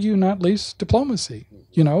would argue, not least, diplomacy.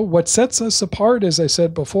 What sets us apart, as I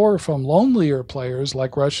said before, from lonelier players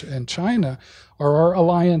like Russia and China are our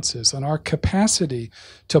alliances and our capacity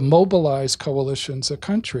to mobilize coalitions of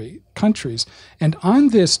countries. And on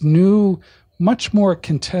this new, much more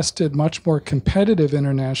contested, much more competitive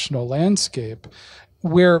international landscape,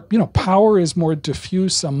 where power is more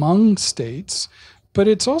diffuse among states, but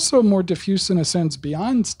it's also more diffuse in a sense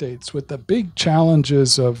beyond states, with the big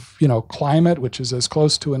challenges of climate, which is as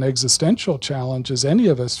close to an existential challenge as any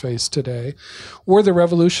of us face today, or the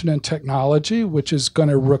revolution in technology, which is going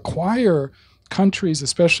to require countries,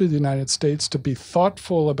 especially the United States, to be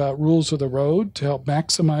thoughtful about rules of the road to help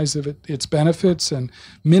maximize its benefits and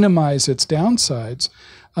minimize its downsides.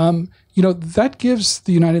 That gives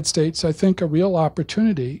the United States, I think, a real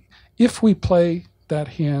opportunity if we play that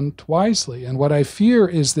hand wisely. And what I fear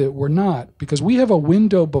is that we're not, because we have a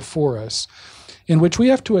window before us in which we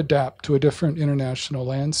have to adapt to a different international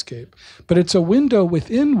landscape. But it's a window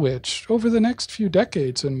within which, over the next few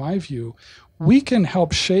decades, in my view, we can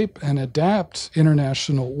help shape and adapt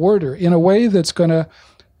international order in a way that's going to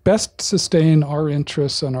best sustain our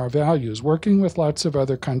interests and our values, working with lots of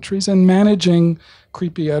other countries and managing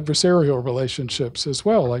creepy adversarial relationships as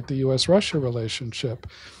well, like the U.S.-Russia relationship.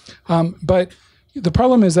 But the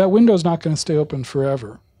problem is that window is not going to stay open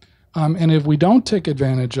forever. And if we don't take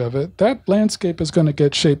advantage of it, that landscape is going to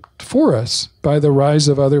get shaped for us by the rise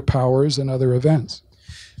of other powers and other events.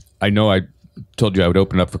 I know I told you I would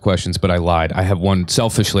open up for questions, but I lied. I have one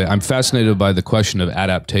selfishly. I'm fascinated by the question of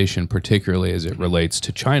adaptation, particularly as it relates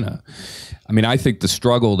to China. I mean, I think the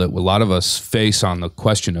struggle that a lot of us face on the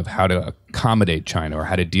question of how to accommodate China or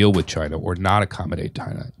how to deal with China or not accommodate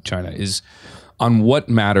China is on what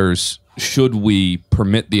matters should we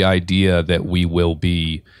permit the idea that we will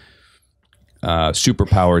be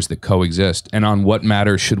superpowers that coexist, and on what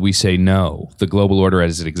matters should we say no? The global order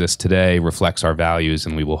as it exists today reflects our values,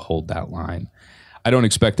 and we will hold that line. I don't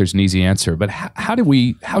expect there's an easy answer, but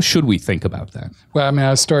how should we think about that? Well, I mean,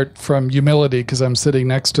 I start from humility because I'm sitting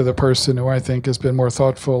next to the person who I think has been more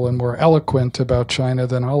thoughtful and more eloquent about China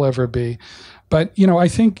than I'll ever be. But, I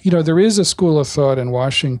think, there is a school of thought in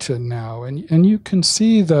Washington now, and you can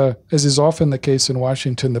see as is often the case in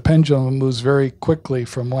Washington, the pendulum moves very quickly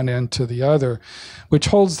from one end to the other, which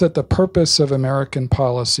holds that the purpose of American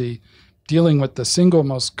policy dealing with the single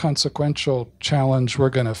most consequential challenge we're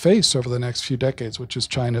going to face over the next few decades, which is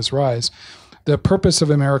China's rise. The purpose of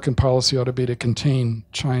American policy ought to be to contain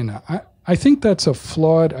China. I think that's a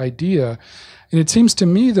flawed idea. And it seems to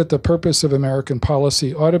me that the purpose of American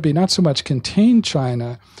policy ought to be not so much contain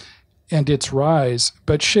China and its rise,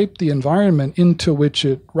 but shape the environment into which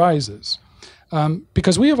it rises.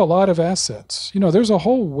 Because we have a lot of assets. There's a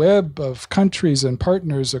whole web of countries and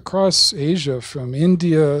partners across Asia, from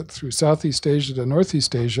India through Southeast Asia to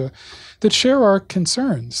Northeast Asia, that share our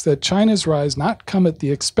concerns that China's rise not come at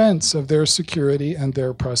the expense of their security and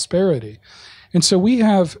their prosperity. And so we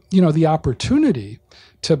have, the opportunity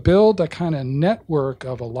to build a kind of network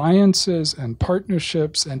of alliances and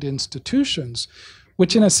partnerships and institutions,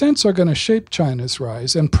 which in a sense are going to shape China's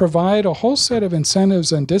rise and provide a whole set of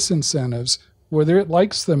incentives and disincentives, whether it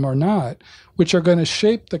likes them or not, which are going to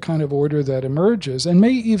shape the kind of order that emerges and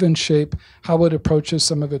may even shape how it approaches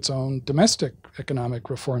some of its own domestic economic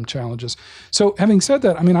reform challenges. So having said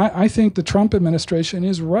that, I think the Trump administration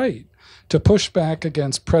is right to push back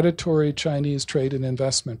against predatory Chinese trade and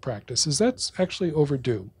investment practices. That's actually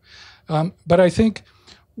overdue. But I think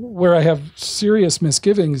where I have serious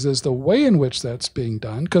misgivings is the way in which that's being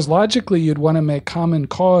done, because logically you'd want to make common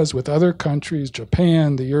cause with other countries,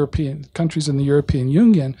 Japan, the European countries in the European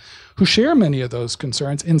Union, who share many of those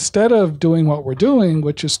concerns, instead of doing what we're doing,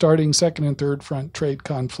 which is starting second and third front trade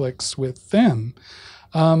conflicts with them.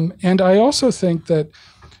 And I also think that,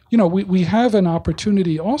 we have an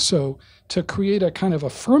opportunity also to create a kind of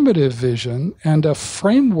affirmative vision and a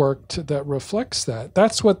framework that reflects that.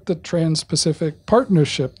 That's what the Trans-Pacific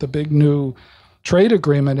Partnership, the big new trade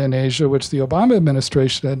agreement in Asia, which the Obama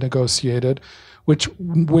administration had negotiated, which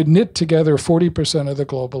would knit together 40% of the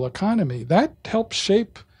global economy. That helps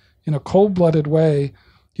shape, in a cold-blooded way,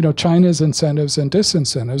 China's incentives and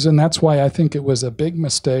disincentives. And that's why I think it was a big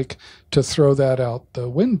mistake to throw that out the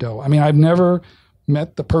window. I've never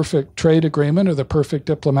met the perfect trade agreement or the perfect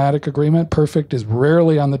diplomatic agreement. Perfect is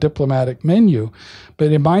rarely on the diplomatic menu.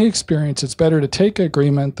 But in my experience, it's better to take an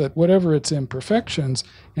agreement that, whatever its imperfections,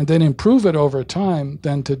 and then improve it over time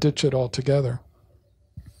than to ditch it altogether.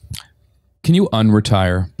 Can you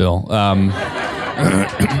unretire, Bill?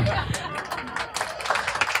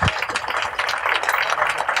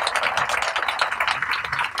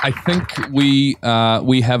 I think we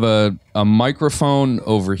have a microphone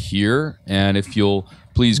over here, and if you'll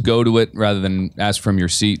please go to it rather than ask from your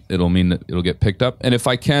seat, it'll mean that it'll get picked up. And if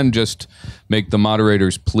I can just make the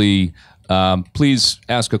moderator's plea, please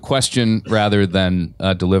ask a question rather than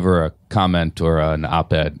deliver a comment or an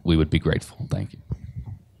op-ed. We would be grateful. Thank you.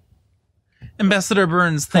 Ambassador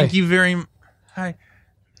Burns, thank you very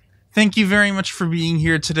much for being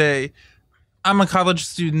here today. I'm a college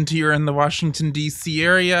student here in the Washington, D.C.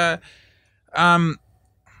 area. As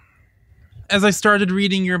I started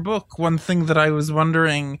reading your book, one thing that I was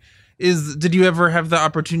wondering is, did you ever have the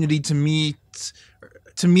opportunity to meet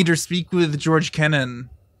or speak with George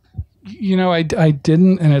Kennan? I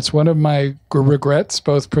didn't, and it's one of my regrets,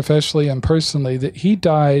 both professionally and personally, that he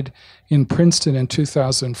died in Princeton in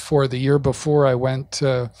 2004, the year before I went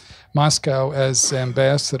to Moscow as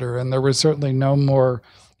ambassador, and there was certainly no more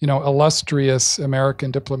illustrious American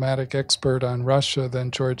diplomatic expert on Russia than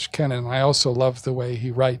George Kennan. I also love the way he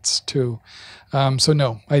writes, too. So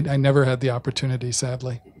no, I never had the opportunity,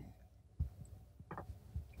 sadly.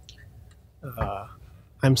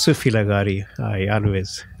 I'm Sufi Lagari. I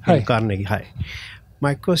always Hi. Carnegie. Hi.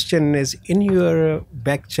 My question is, in your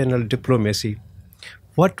back channel diplomacy,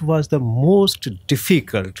 what was the most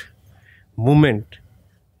difficult moment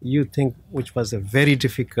you think which was a very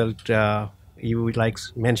difficult you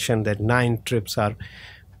mentioned that 9 trips are,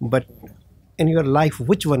 but in your life,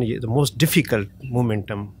 which one is the most difficult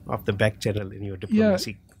momentum of the back channel in your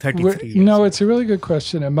diplomacy? 33 years. It's a really good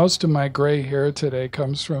question. And most of my gray hair today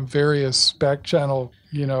comes from various back channel,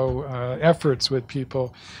 efforts with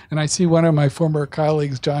people. And I see one of my former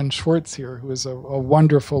colleagues, John Schwartz here, who is a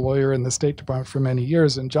wonderful lawyer in the State Department for many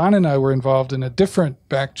years. And John and I were involved in a different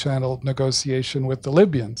back channel negotiation with the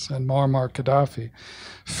Libyans and Muammar Gaddafi.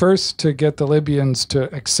 First, to get the Libyans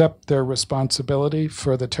to accept their responsibility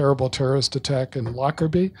for the terrible terrorist attack in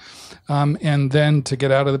Lockerbie, and then to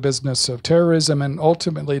get out of the business of terrorism, and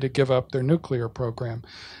ultimately to give up their nuclear program.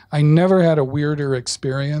 I never had a weirder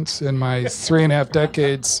experience in my 3.5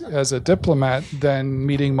 decades as a diplomat than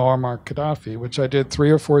meeting Muammar Gaddafi, which I did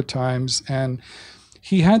 3 or 4 times. And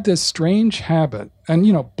he had this strange habit, and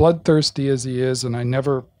bloodthirsty as he is, and I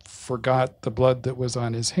never forgot the blood that was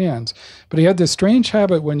on his hands. But he had this strange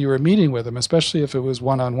habit when you were meeting with him, especially if it was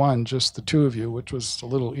one-on-one, just the two of you, which was a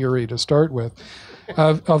little eerie to start with,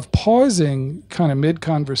 of pausing kind of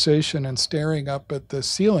mid-conversation and staring up at the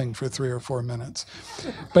ceiling for 3 or 4 minutes.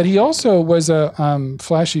 But he also was a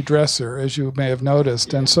flashy dresser, as you may have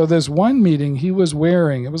noticed. And so there's one meeting he was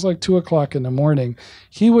wearing, it was like 2 o'clock in the morning,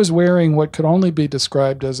 he was wearing what could only be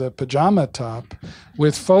described as a pajama top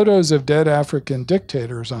with photos of dead African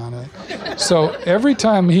dictators on it. So every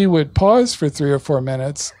time he would pause for 3 or 4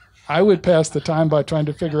 minutes, I would pass the time by trying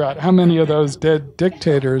to figure out how many of those dead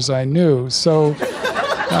dictators I knew. So,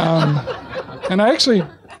 and I actually,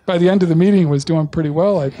 by the end of the meeting, was doing pretty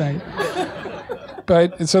well, I think.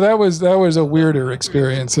 But so that was a weirder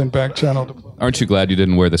experience in back channel. Aren't you glad you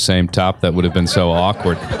didn't wear the same top? That would have been so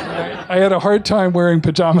awkward. I had a hard time wearing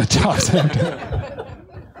pajama tops.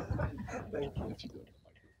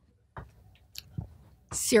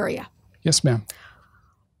 Syria. Yes, ma'am.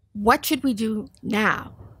 What should we do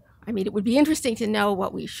now? I mean, it would be interesting to know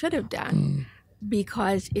what we should have done,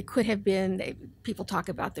 because it could have been, people talk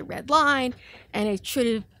about the red line, and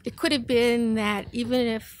it could have been that even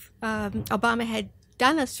if Obama had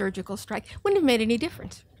done a surgical strike, it wouldn't have made any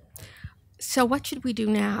difference. So what should we do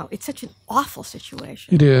now? It's such an awful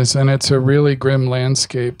situation. It is, and it's a really grim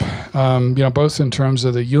landscape, both in terms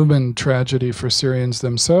of the human tragedy for Syrians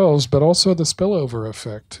themselves, but also the spillover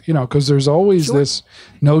effect, because there's always this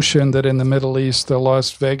notion that in the Middle East, the Las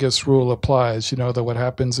Vegas rule applies, that what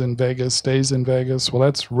happens in Vegas stays in Vegas. Well,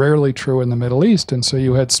 that's rarely true in the Middle East, and so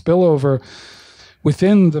you had spillover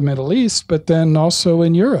within the Middle East, but then also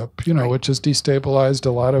in Europe, which has destabilized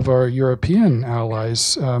a lot of our European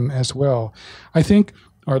allies as well. I think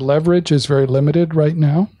our leverage is very limited right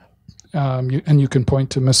now, and you can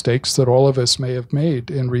point to mistakes that all of us may have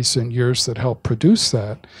made in recent years that helped produce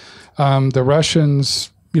that. The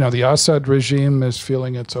Russians, the Assad regime is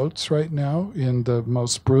feeling its oats right now in the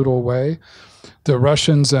most brutal way. The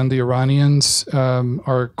Russians and the Iranians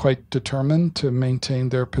are quite determined to maintain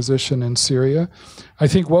their position in Syria. I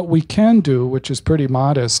think what we can do, which is pretty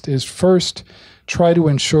modest, is first try to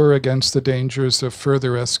ensure against the dangers of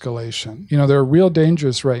further escalation. There are real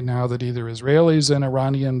dangers right now that either Israelis and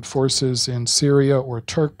Iranian forces in Syria or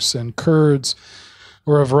Turks and Kurds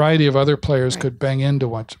or a variety of other players could bang into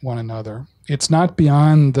one another. It's not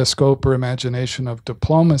beyond the scope or imagination of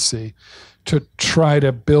diplomacy to try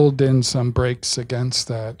to build in some breaks against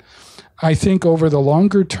that. I think over the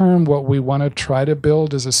longer term, what we want to try to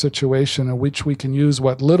build is a situation in which we can use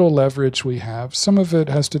what little leverage we have. Some of it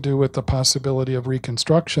has to do with the possibility of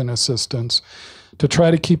reconstruction assistance to try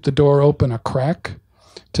to keep the door open a crack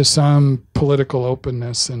to some political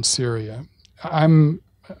openness in Syria. I'm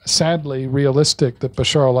sadly realistic that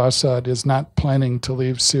Bashar al-Assad is not planning to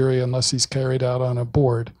leave Syria unless he's carried out on a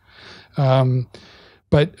board.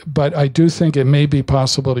 But I do think it may be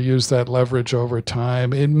possible to use that leverage over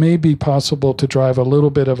time. It may be possible to drive a little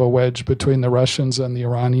bit of a wedge between the Russians and the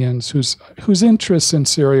Iranians, whose interests in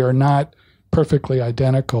Syria are not perfectly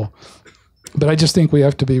identical. But I just think we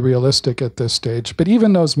have to be realistic at this stage. But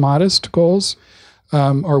even those modest goals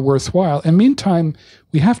are worthwhile. And meantime,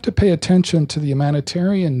 we have to pay attention to the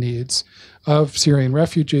humanitarian needs of Syrian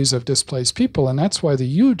refugees, of displaced people. And that's why the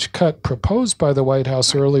huge cut proposed by the White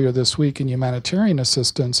House earlier this week in humanitarian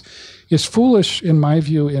assistance is foolish, in my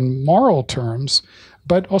view, in moral terms,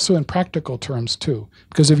 but also in practical terms, too.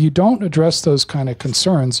 Because if you don't address those kind of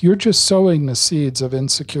concerns, you're just sowing the seeds of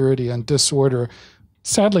insecurity and disorder,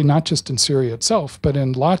 sadly, not just in Syria itself, but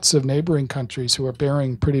in lots of neighboring countries who are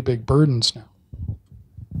bearing pretty big burdens now.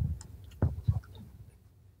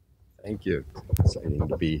 Thank you. Exciting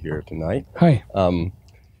to be here tonight. Hi.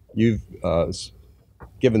 You've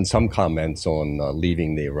given some comments on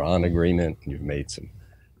leaving the Iran agreement. You've made some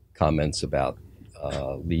comments about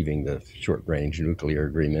leaving the short-range nuclear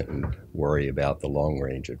agreement and worry about the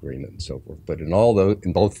long-range agreement and so forth. But in all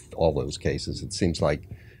those cases, it seems like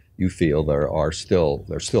you feel there's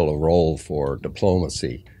still a role for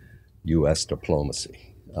diplomacy, U.S.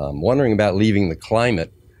 diplomacy. Wondering about leaving the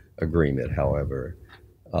climate agreement, however.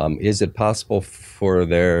 Is it possible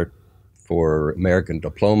for American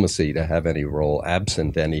diplomacy to have any role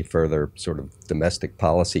absent any further sort of domestic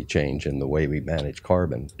policy change in the way we manage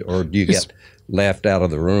carbon? Or do you get laughed out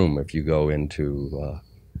of the room if you go into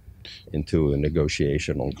into a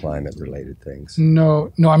negotiation on climate-related things?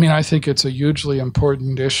 No. I mean, I think it's a hugely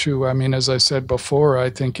important issue. I mean, as I said before, I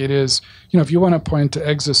think it is, if you want to point to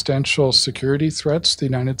existential security threats the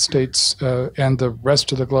United States and the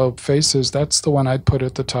rest of the globe faces, that's the one I'd put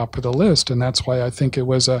at the top of the list. And that's why I think it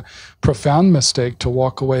was a profound mistake to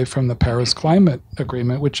walk away from the Paris Climate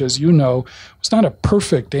Agreement, which, as you know, was not a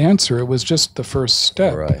perfect answer. It was just the first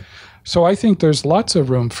step. Right. So I think there's lots of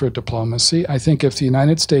room for diplomacy. I think if the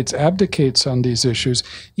United States abdicates on these issues,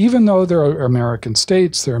 even though there are American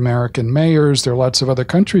states, there are American mayors, there are lots of other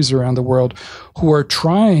countries around the world who are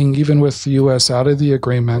trying, even with the U.S. out of the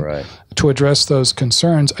agreement, Right. to address those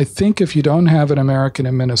concerns. I think if you don't have an American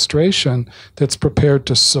administration that's prepared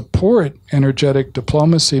to support energetic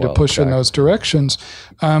diplomacy to push in those directions,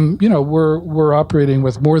 we're operating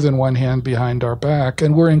with more than one hand behind our back,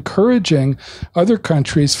 and we're encouraging other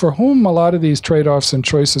countries for whom a lot of these trade-offs and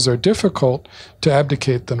choices are difficult to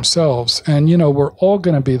abdicate themselves. And, we're all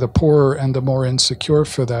going to be the poorer and the more insecure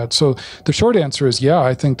for that. So the short answer is, yeah,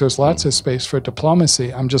 I think there's lots of space for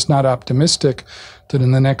diplomacy. I'm just not optimistic that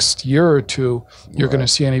in the next year or two, you're going to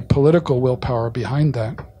see any political willpower behind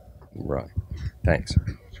that. Right. Thanks.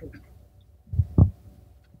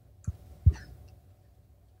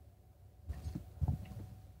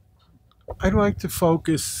 I'd like to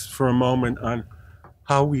focus for a moment on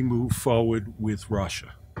how we move forward with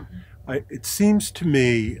Russia. It seems to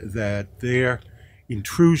me that their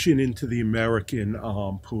intrusion into the American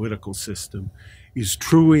political system is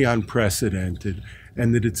truly unprecedented,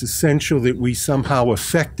 and that it's essential that we somehow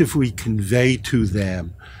effectively convey to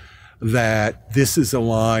them that this is a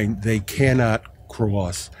line they cannot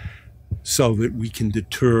cross, so that we can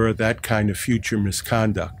deter that kind of future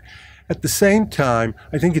misconduct. At the same time,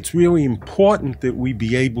 I think it's really important that we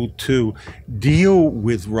be able to deal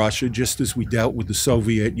with Russia just as we dealt with the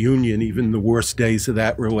Soviet Union, even the worst days of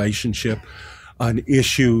that relationship, on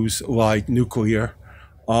issues like nuclear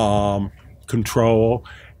control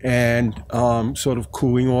and sort of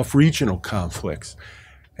cooling off regional conflicts.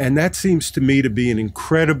 And that seems to me to be an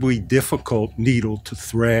incredibly difficult needle to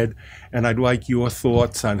thread, and I'd like your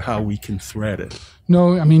thoughts on how we can thread it.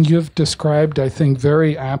 No, I mean, you've described, I think,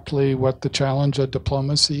 very aptly what the challenge of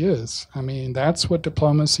diplomacy is. I mean, that's what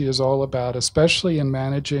diplomacy is all about, especially in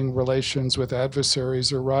managing relations with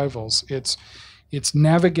adversaries or rivals. It's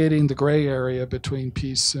navigating the gray area between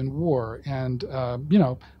peace and war, and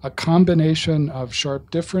a combination of sharp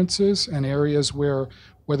differences and areas where,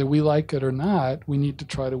 whether we like it or not, we need to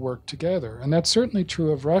try to work together. And that's certainly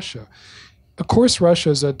true of Russia. Of course,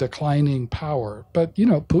 Russia is a declining power, but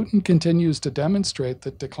Putin continues to demonstrate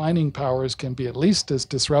that declining powers can be at least as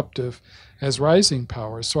disruptive as rising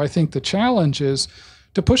powers. So I think the challenge is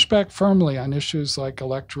to push back firmly on issues like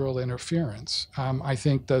electoral interference. I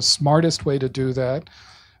think the smartest way to do that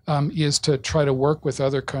is to try to work with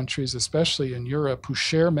other countries, especially in Europe, who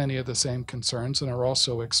share many of the same concerns and are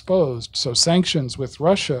also exposed. So sanctions with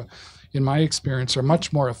Russia, in my experience, are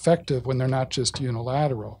much more effective when they're not just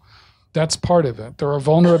unilateral. That's part of it. There are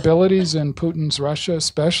vulnerabilities in Putin's Russia,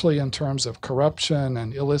 especially in terms of corruption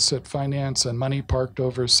and illicit finance and money parked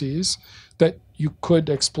overseas, that you could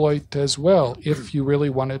exploit as well if you really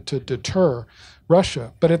wanted to deter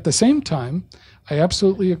Russia. But at the same time, I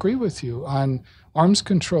absolutely agree with you on arms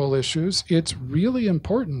control issues. It's really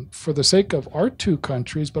important for the sake of our two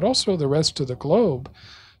countries, but also the rest of the globe,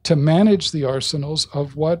 to manage the arsenals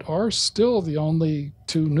of what are still the only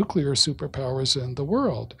two nuclear superpowers in the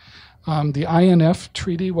world. The INF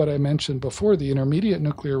Treaty, what I mentioned before, the Intermediate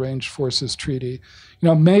Nuclear Range Forces Treaty,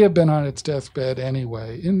 may have been on its deathbed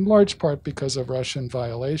anyway, in large part because of Russian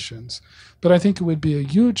violations. But I think it would be a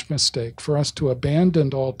huge mistake for us to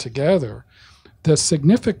abandon altogether the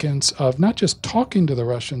significance of not just talking to the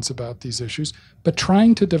Russians about these issues, but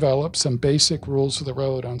trying to develop some basic rules of the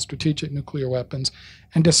road on strategic nuclear weapons,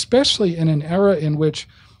 and especially in an era in which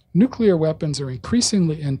nuclear weapons are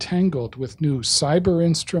increasingly entangled with new cyber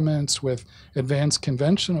instruments, with advanced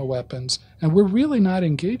conventional weapons, and we're really not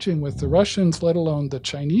engaging with the Russians, let alone the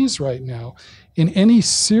Chinese right now, in any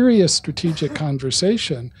serious strategic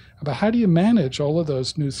conversation about how do you manage all of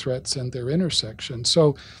those new threats and their intersections.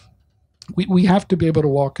 So we have to be able to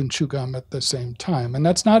walk and chew gum at the same time, and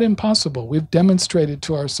that's not impossible. We've demonstrated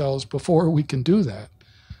to ourselves before we can do that.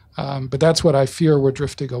 But that's what I fear we're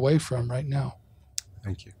drifting away from right now.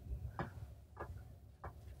 Thank you.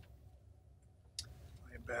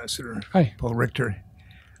 Ambassador Hi. Paul Richter.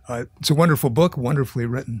 It's a wonderful book, wonderfully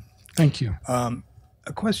written. Thank you.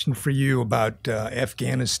 A question for you about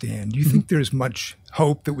Afghanistan. Do you think there's much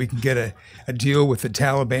hope that we can get a deal with the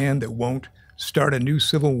Taliban that won't start a new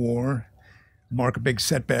civil war, mark a big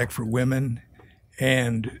setback for women,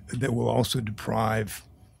 and that will also deprive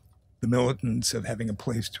the militants of having a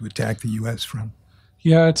place to attack the U.S. from?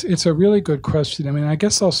 Yeah, it's a really good question. I mean, I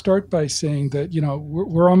guess I'll start by saying that,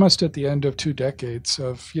 we're almost at the end of 2 decades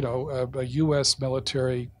of, a U.S.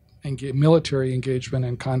 military engagement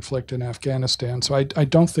and conflict in Afghanistan. So I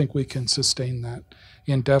don't think we can sustain that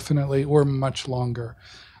indefinitely or much longer.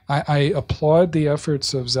 I applaud the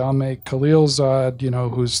efforts of Zalmay Khalilzad,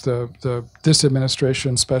 who's this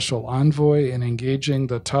administration's special envoy, in engaging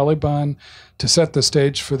the Taliban to set the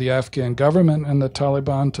stage for the Afghan government and the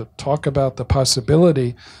Taliban to talk about the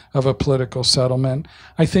possibility of a political settlement.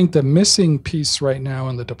 I think the missing piece right now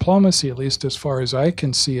in the diplomacy, at least as far as I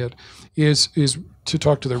can see it, is to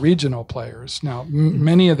talk to the regional players. Now,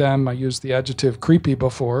 many of them, I used the adjective creepy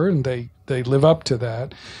before, and they live up to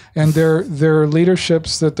that. And they're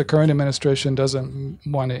leaderships that the current administration doesn't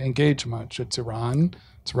want to engage much. It's Iran,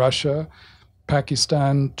 it's Russia,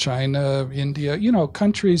 Pakistan, China, India,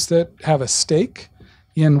 countries that have a stake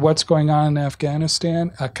in what's going on in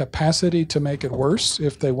Afghanistan, a capacity to make it worse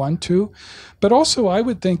if they want to, but also I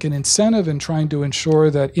would think an incentive in trying to ensure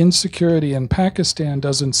that insecurity in Pakistan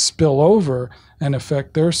doesn't spill over and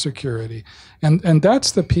affect their security. And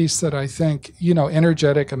that's the piece that I think,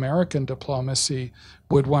 energetic American diplomacy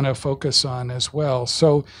would want to focus on as well.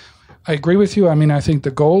 So I agree with you. I mean, I think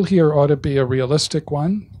the goal here ought to be a realistic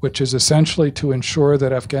one, which is essentially to ensure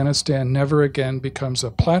that Afghanistan never again becomes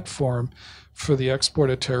a platform for the export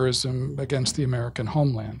of terrorism against the American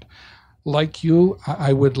homeland. Like you,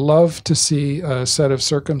 I would love to see a set of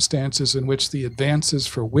circumstances in which the advances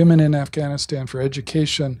for women in Afghanistan, for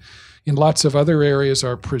education, in lots of other areas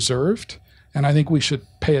are preserved. And I think we should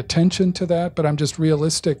pay attention to that, but I'm just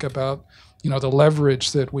realistic about, the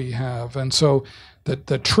leverage that we have. And so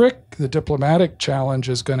the trick, the diplomatic challenge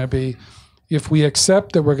is going to be, if we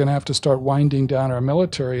accept that we're going to have to start winding down our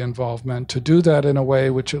military involvement, to do that in a way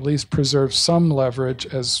which at least preserves some leverage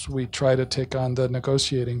as we try to take on the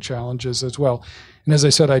negotiating challenges as well. And as I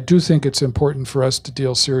said, I do think it's important for us to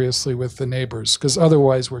deal seriously with the neighbors, because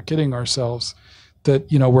otherwise we're kidding ourselves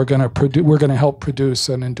that we're going to help produce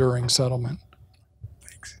an enduring settlement.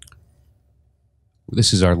 Thanks.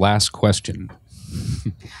 This is our last question.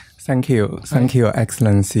 Thank you,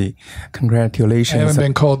 Excellency. Congratulations. I haven't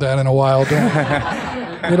been called that in a while.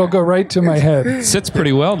 It'll go right to my head. It sits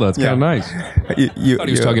pretty well, though. It's kind of nice. I thought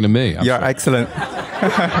he was talking to me. Your Excellent.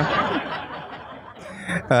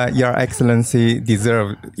 Your Excellency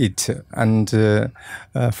deserve it. And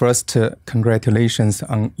first, congratulations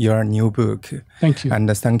on your new book. Thank you. And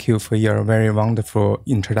thank you for your very wonderful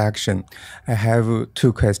introduction. I have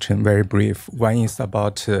 2 questions, very brief. One is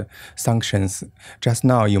about sanctions. Just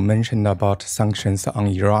now you mentioned about sanctions on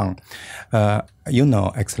Iran.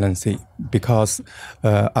 Excellency, because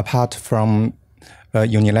apart from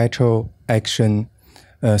unilateral action,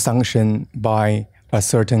 sanction by a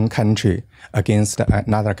certain country against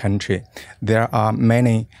another country, there are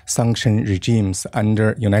many sanction regimes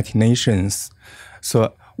under United Nations.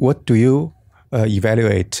 So what do you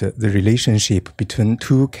evaluate the relationship between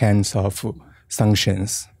 2 kinds of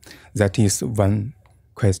sanctions? That is one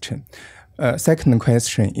question. Second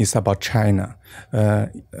question is about China.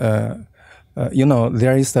 There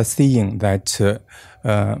is a saying that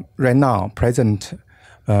right now, present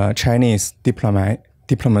Chinese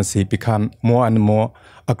diplomacy become more and more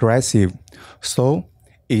aggressive, so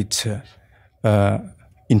it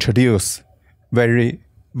introduce very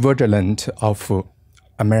vigilant of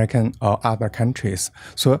American or other countries.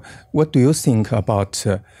 So what do you think about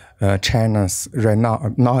China's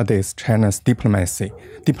nowadays China's diplomacy,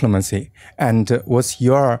 and what's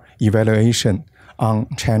your evaluation on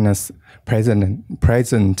China's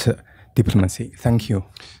present diplomacy? Thank you.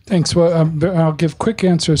 Thanks. Well, I'll give quick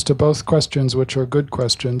answers to both questions, which are good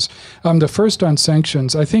questions. The first on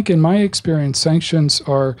sanctions, I think in my experience, sanctions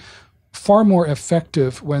are far more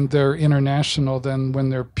effective when they're international than when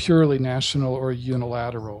they're purely national or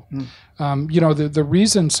unilateral. The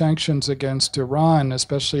reason sanctions against Iran,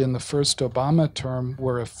 especially in the first Obama term,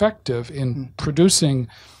 were effective in producing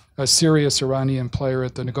a serious Iranian player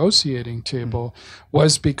at the negotiating table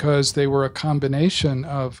was because they were a combination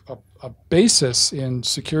of a basis in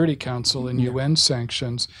Security Council and UN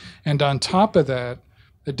sanctions, and on top of that,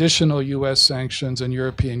 additional U.S. sanctions and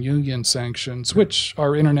European Union sanctions, which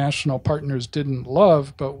our international partners didn't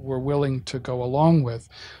love but were willing to go along with.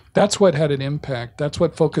 That's what had an impact. That's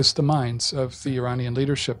what focused the minds of the Iranian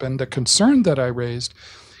leadership. And the concern that I raised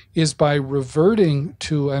is by reverting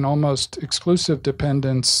to an almost exclusive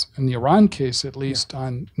dependence, in the Iran case at least,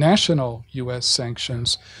 on national U.S.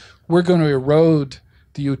 sanctions, we're going to erode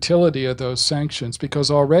the utility of those sanctions,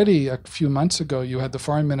 because already a few months ago you had the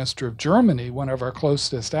foreign minister of Germany, one of our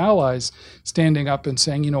closest allies, standing up and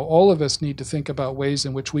saying, you know, all of us need to think about ways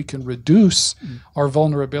in which we can reduce our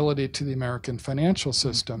vulnerability to the American financial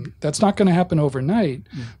system. That's not going to happen overnight,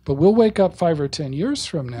 but we'll wake up 5 or 10 years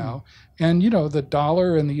from now, and, you know, the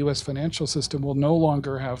dollar and the U.S. financial system will no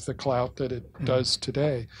longer have the clout that it does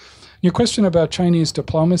today. Your question about Chinese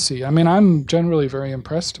diplomacy, I mean, I'm generally very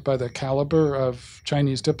impressed by the caliber of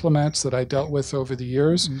Chinese diplomats that I dealt with over the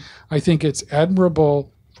years. I think it's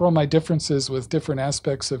admirable, for all my differences with different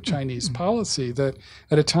aspects of Chinese policy, that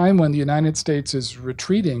at a time when the United States is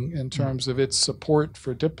retreating in terms of its support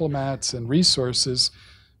for diplomats and resources,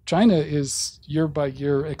 China is year by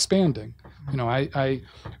year expanding. You know, I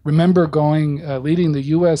remember leading the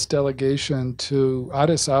U.S. delegation to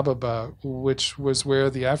Addis Ababa, which was where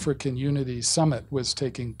the African Unity Summit was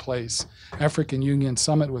taking place. African Union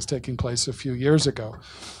Summit was taking place a few years ago.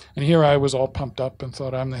 And here I was all pumped up and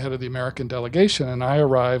thought I'm the head of the American delegation. And I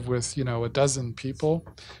arrived with, you know, a dozen people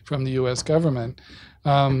from the U.S. government.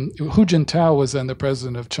 Hu Jintao was then the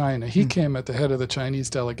president of China. He came at the head of the Chinese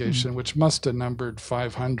delegation, which must have numbered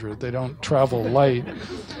 500. They don't travel light.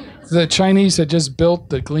 The Chinese had just built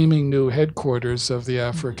the gleaming new headquarters of the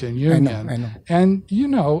African Union. I know. And, you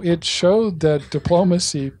know, it showed that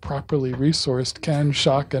diplomacy properly resourced can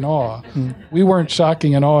shock and awe. We weren't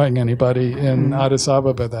shocking and awing anybody in Addis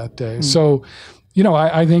Ababa that day. So, you know,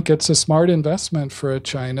 I think it's a smart investment for a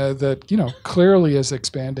China that, you know, clearly is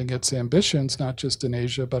expanding its ambitions, not just in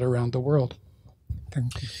Asia, but around the world.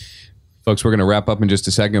 Thank you. Folks, we're going to wrap up in just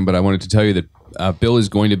a second, but I wanted to tell you that Bill is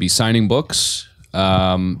going to be signing books,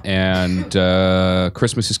 and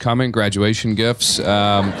Christmas is coming, graduation gifts,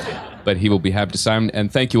 but he will be happy to sign.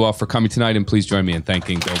 And thank you all for coming tonight, and please join me in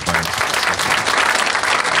thanking Bill.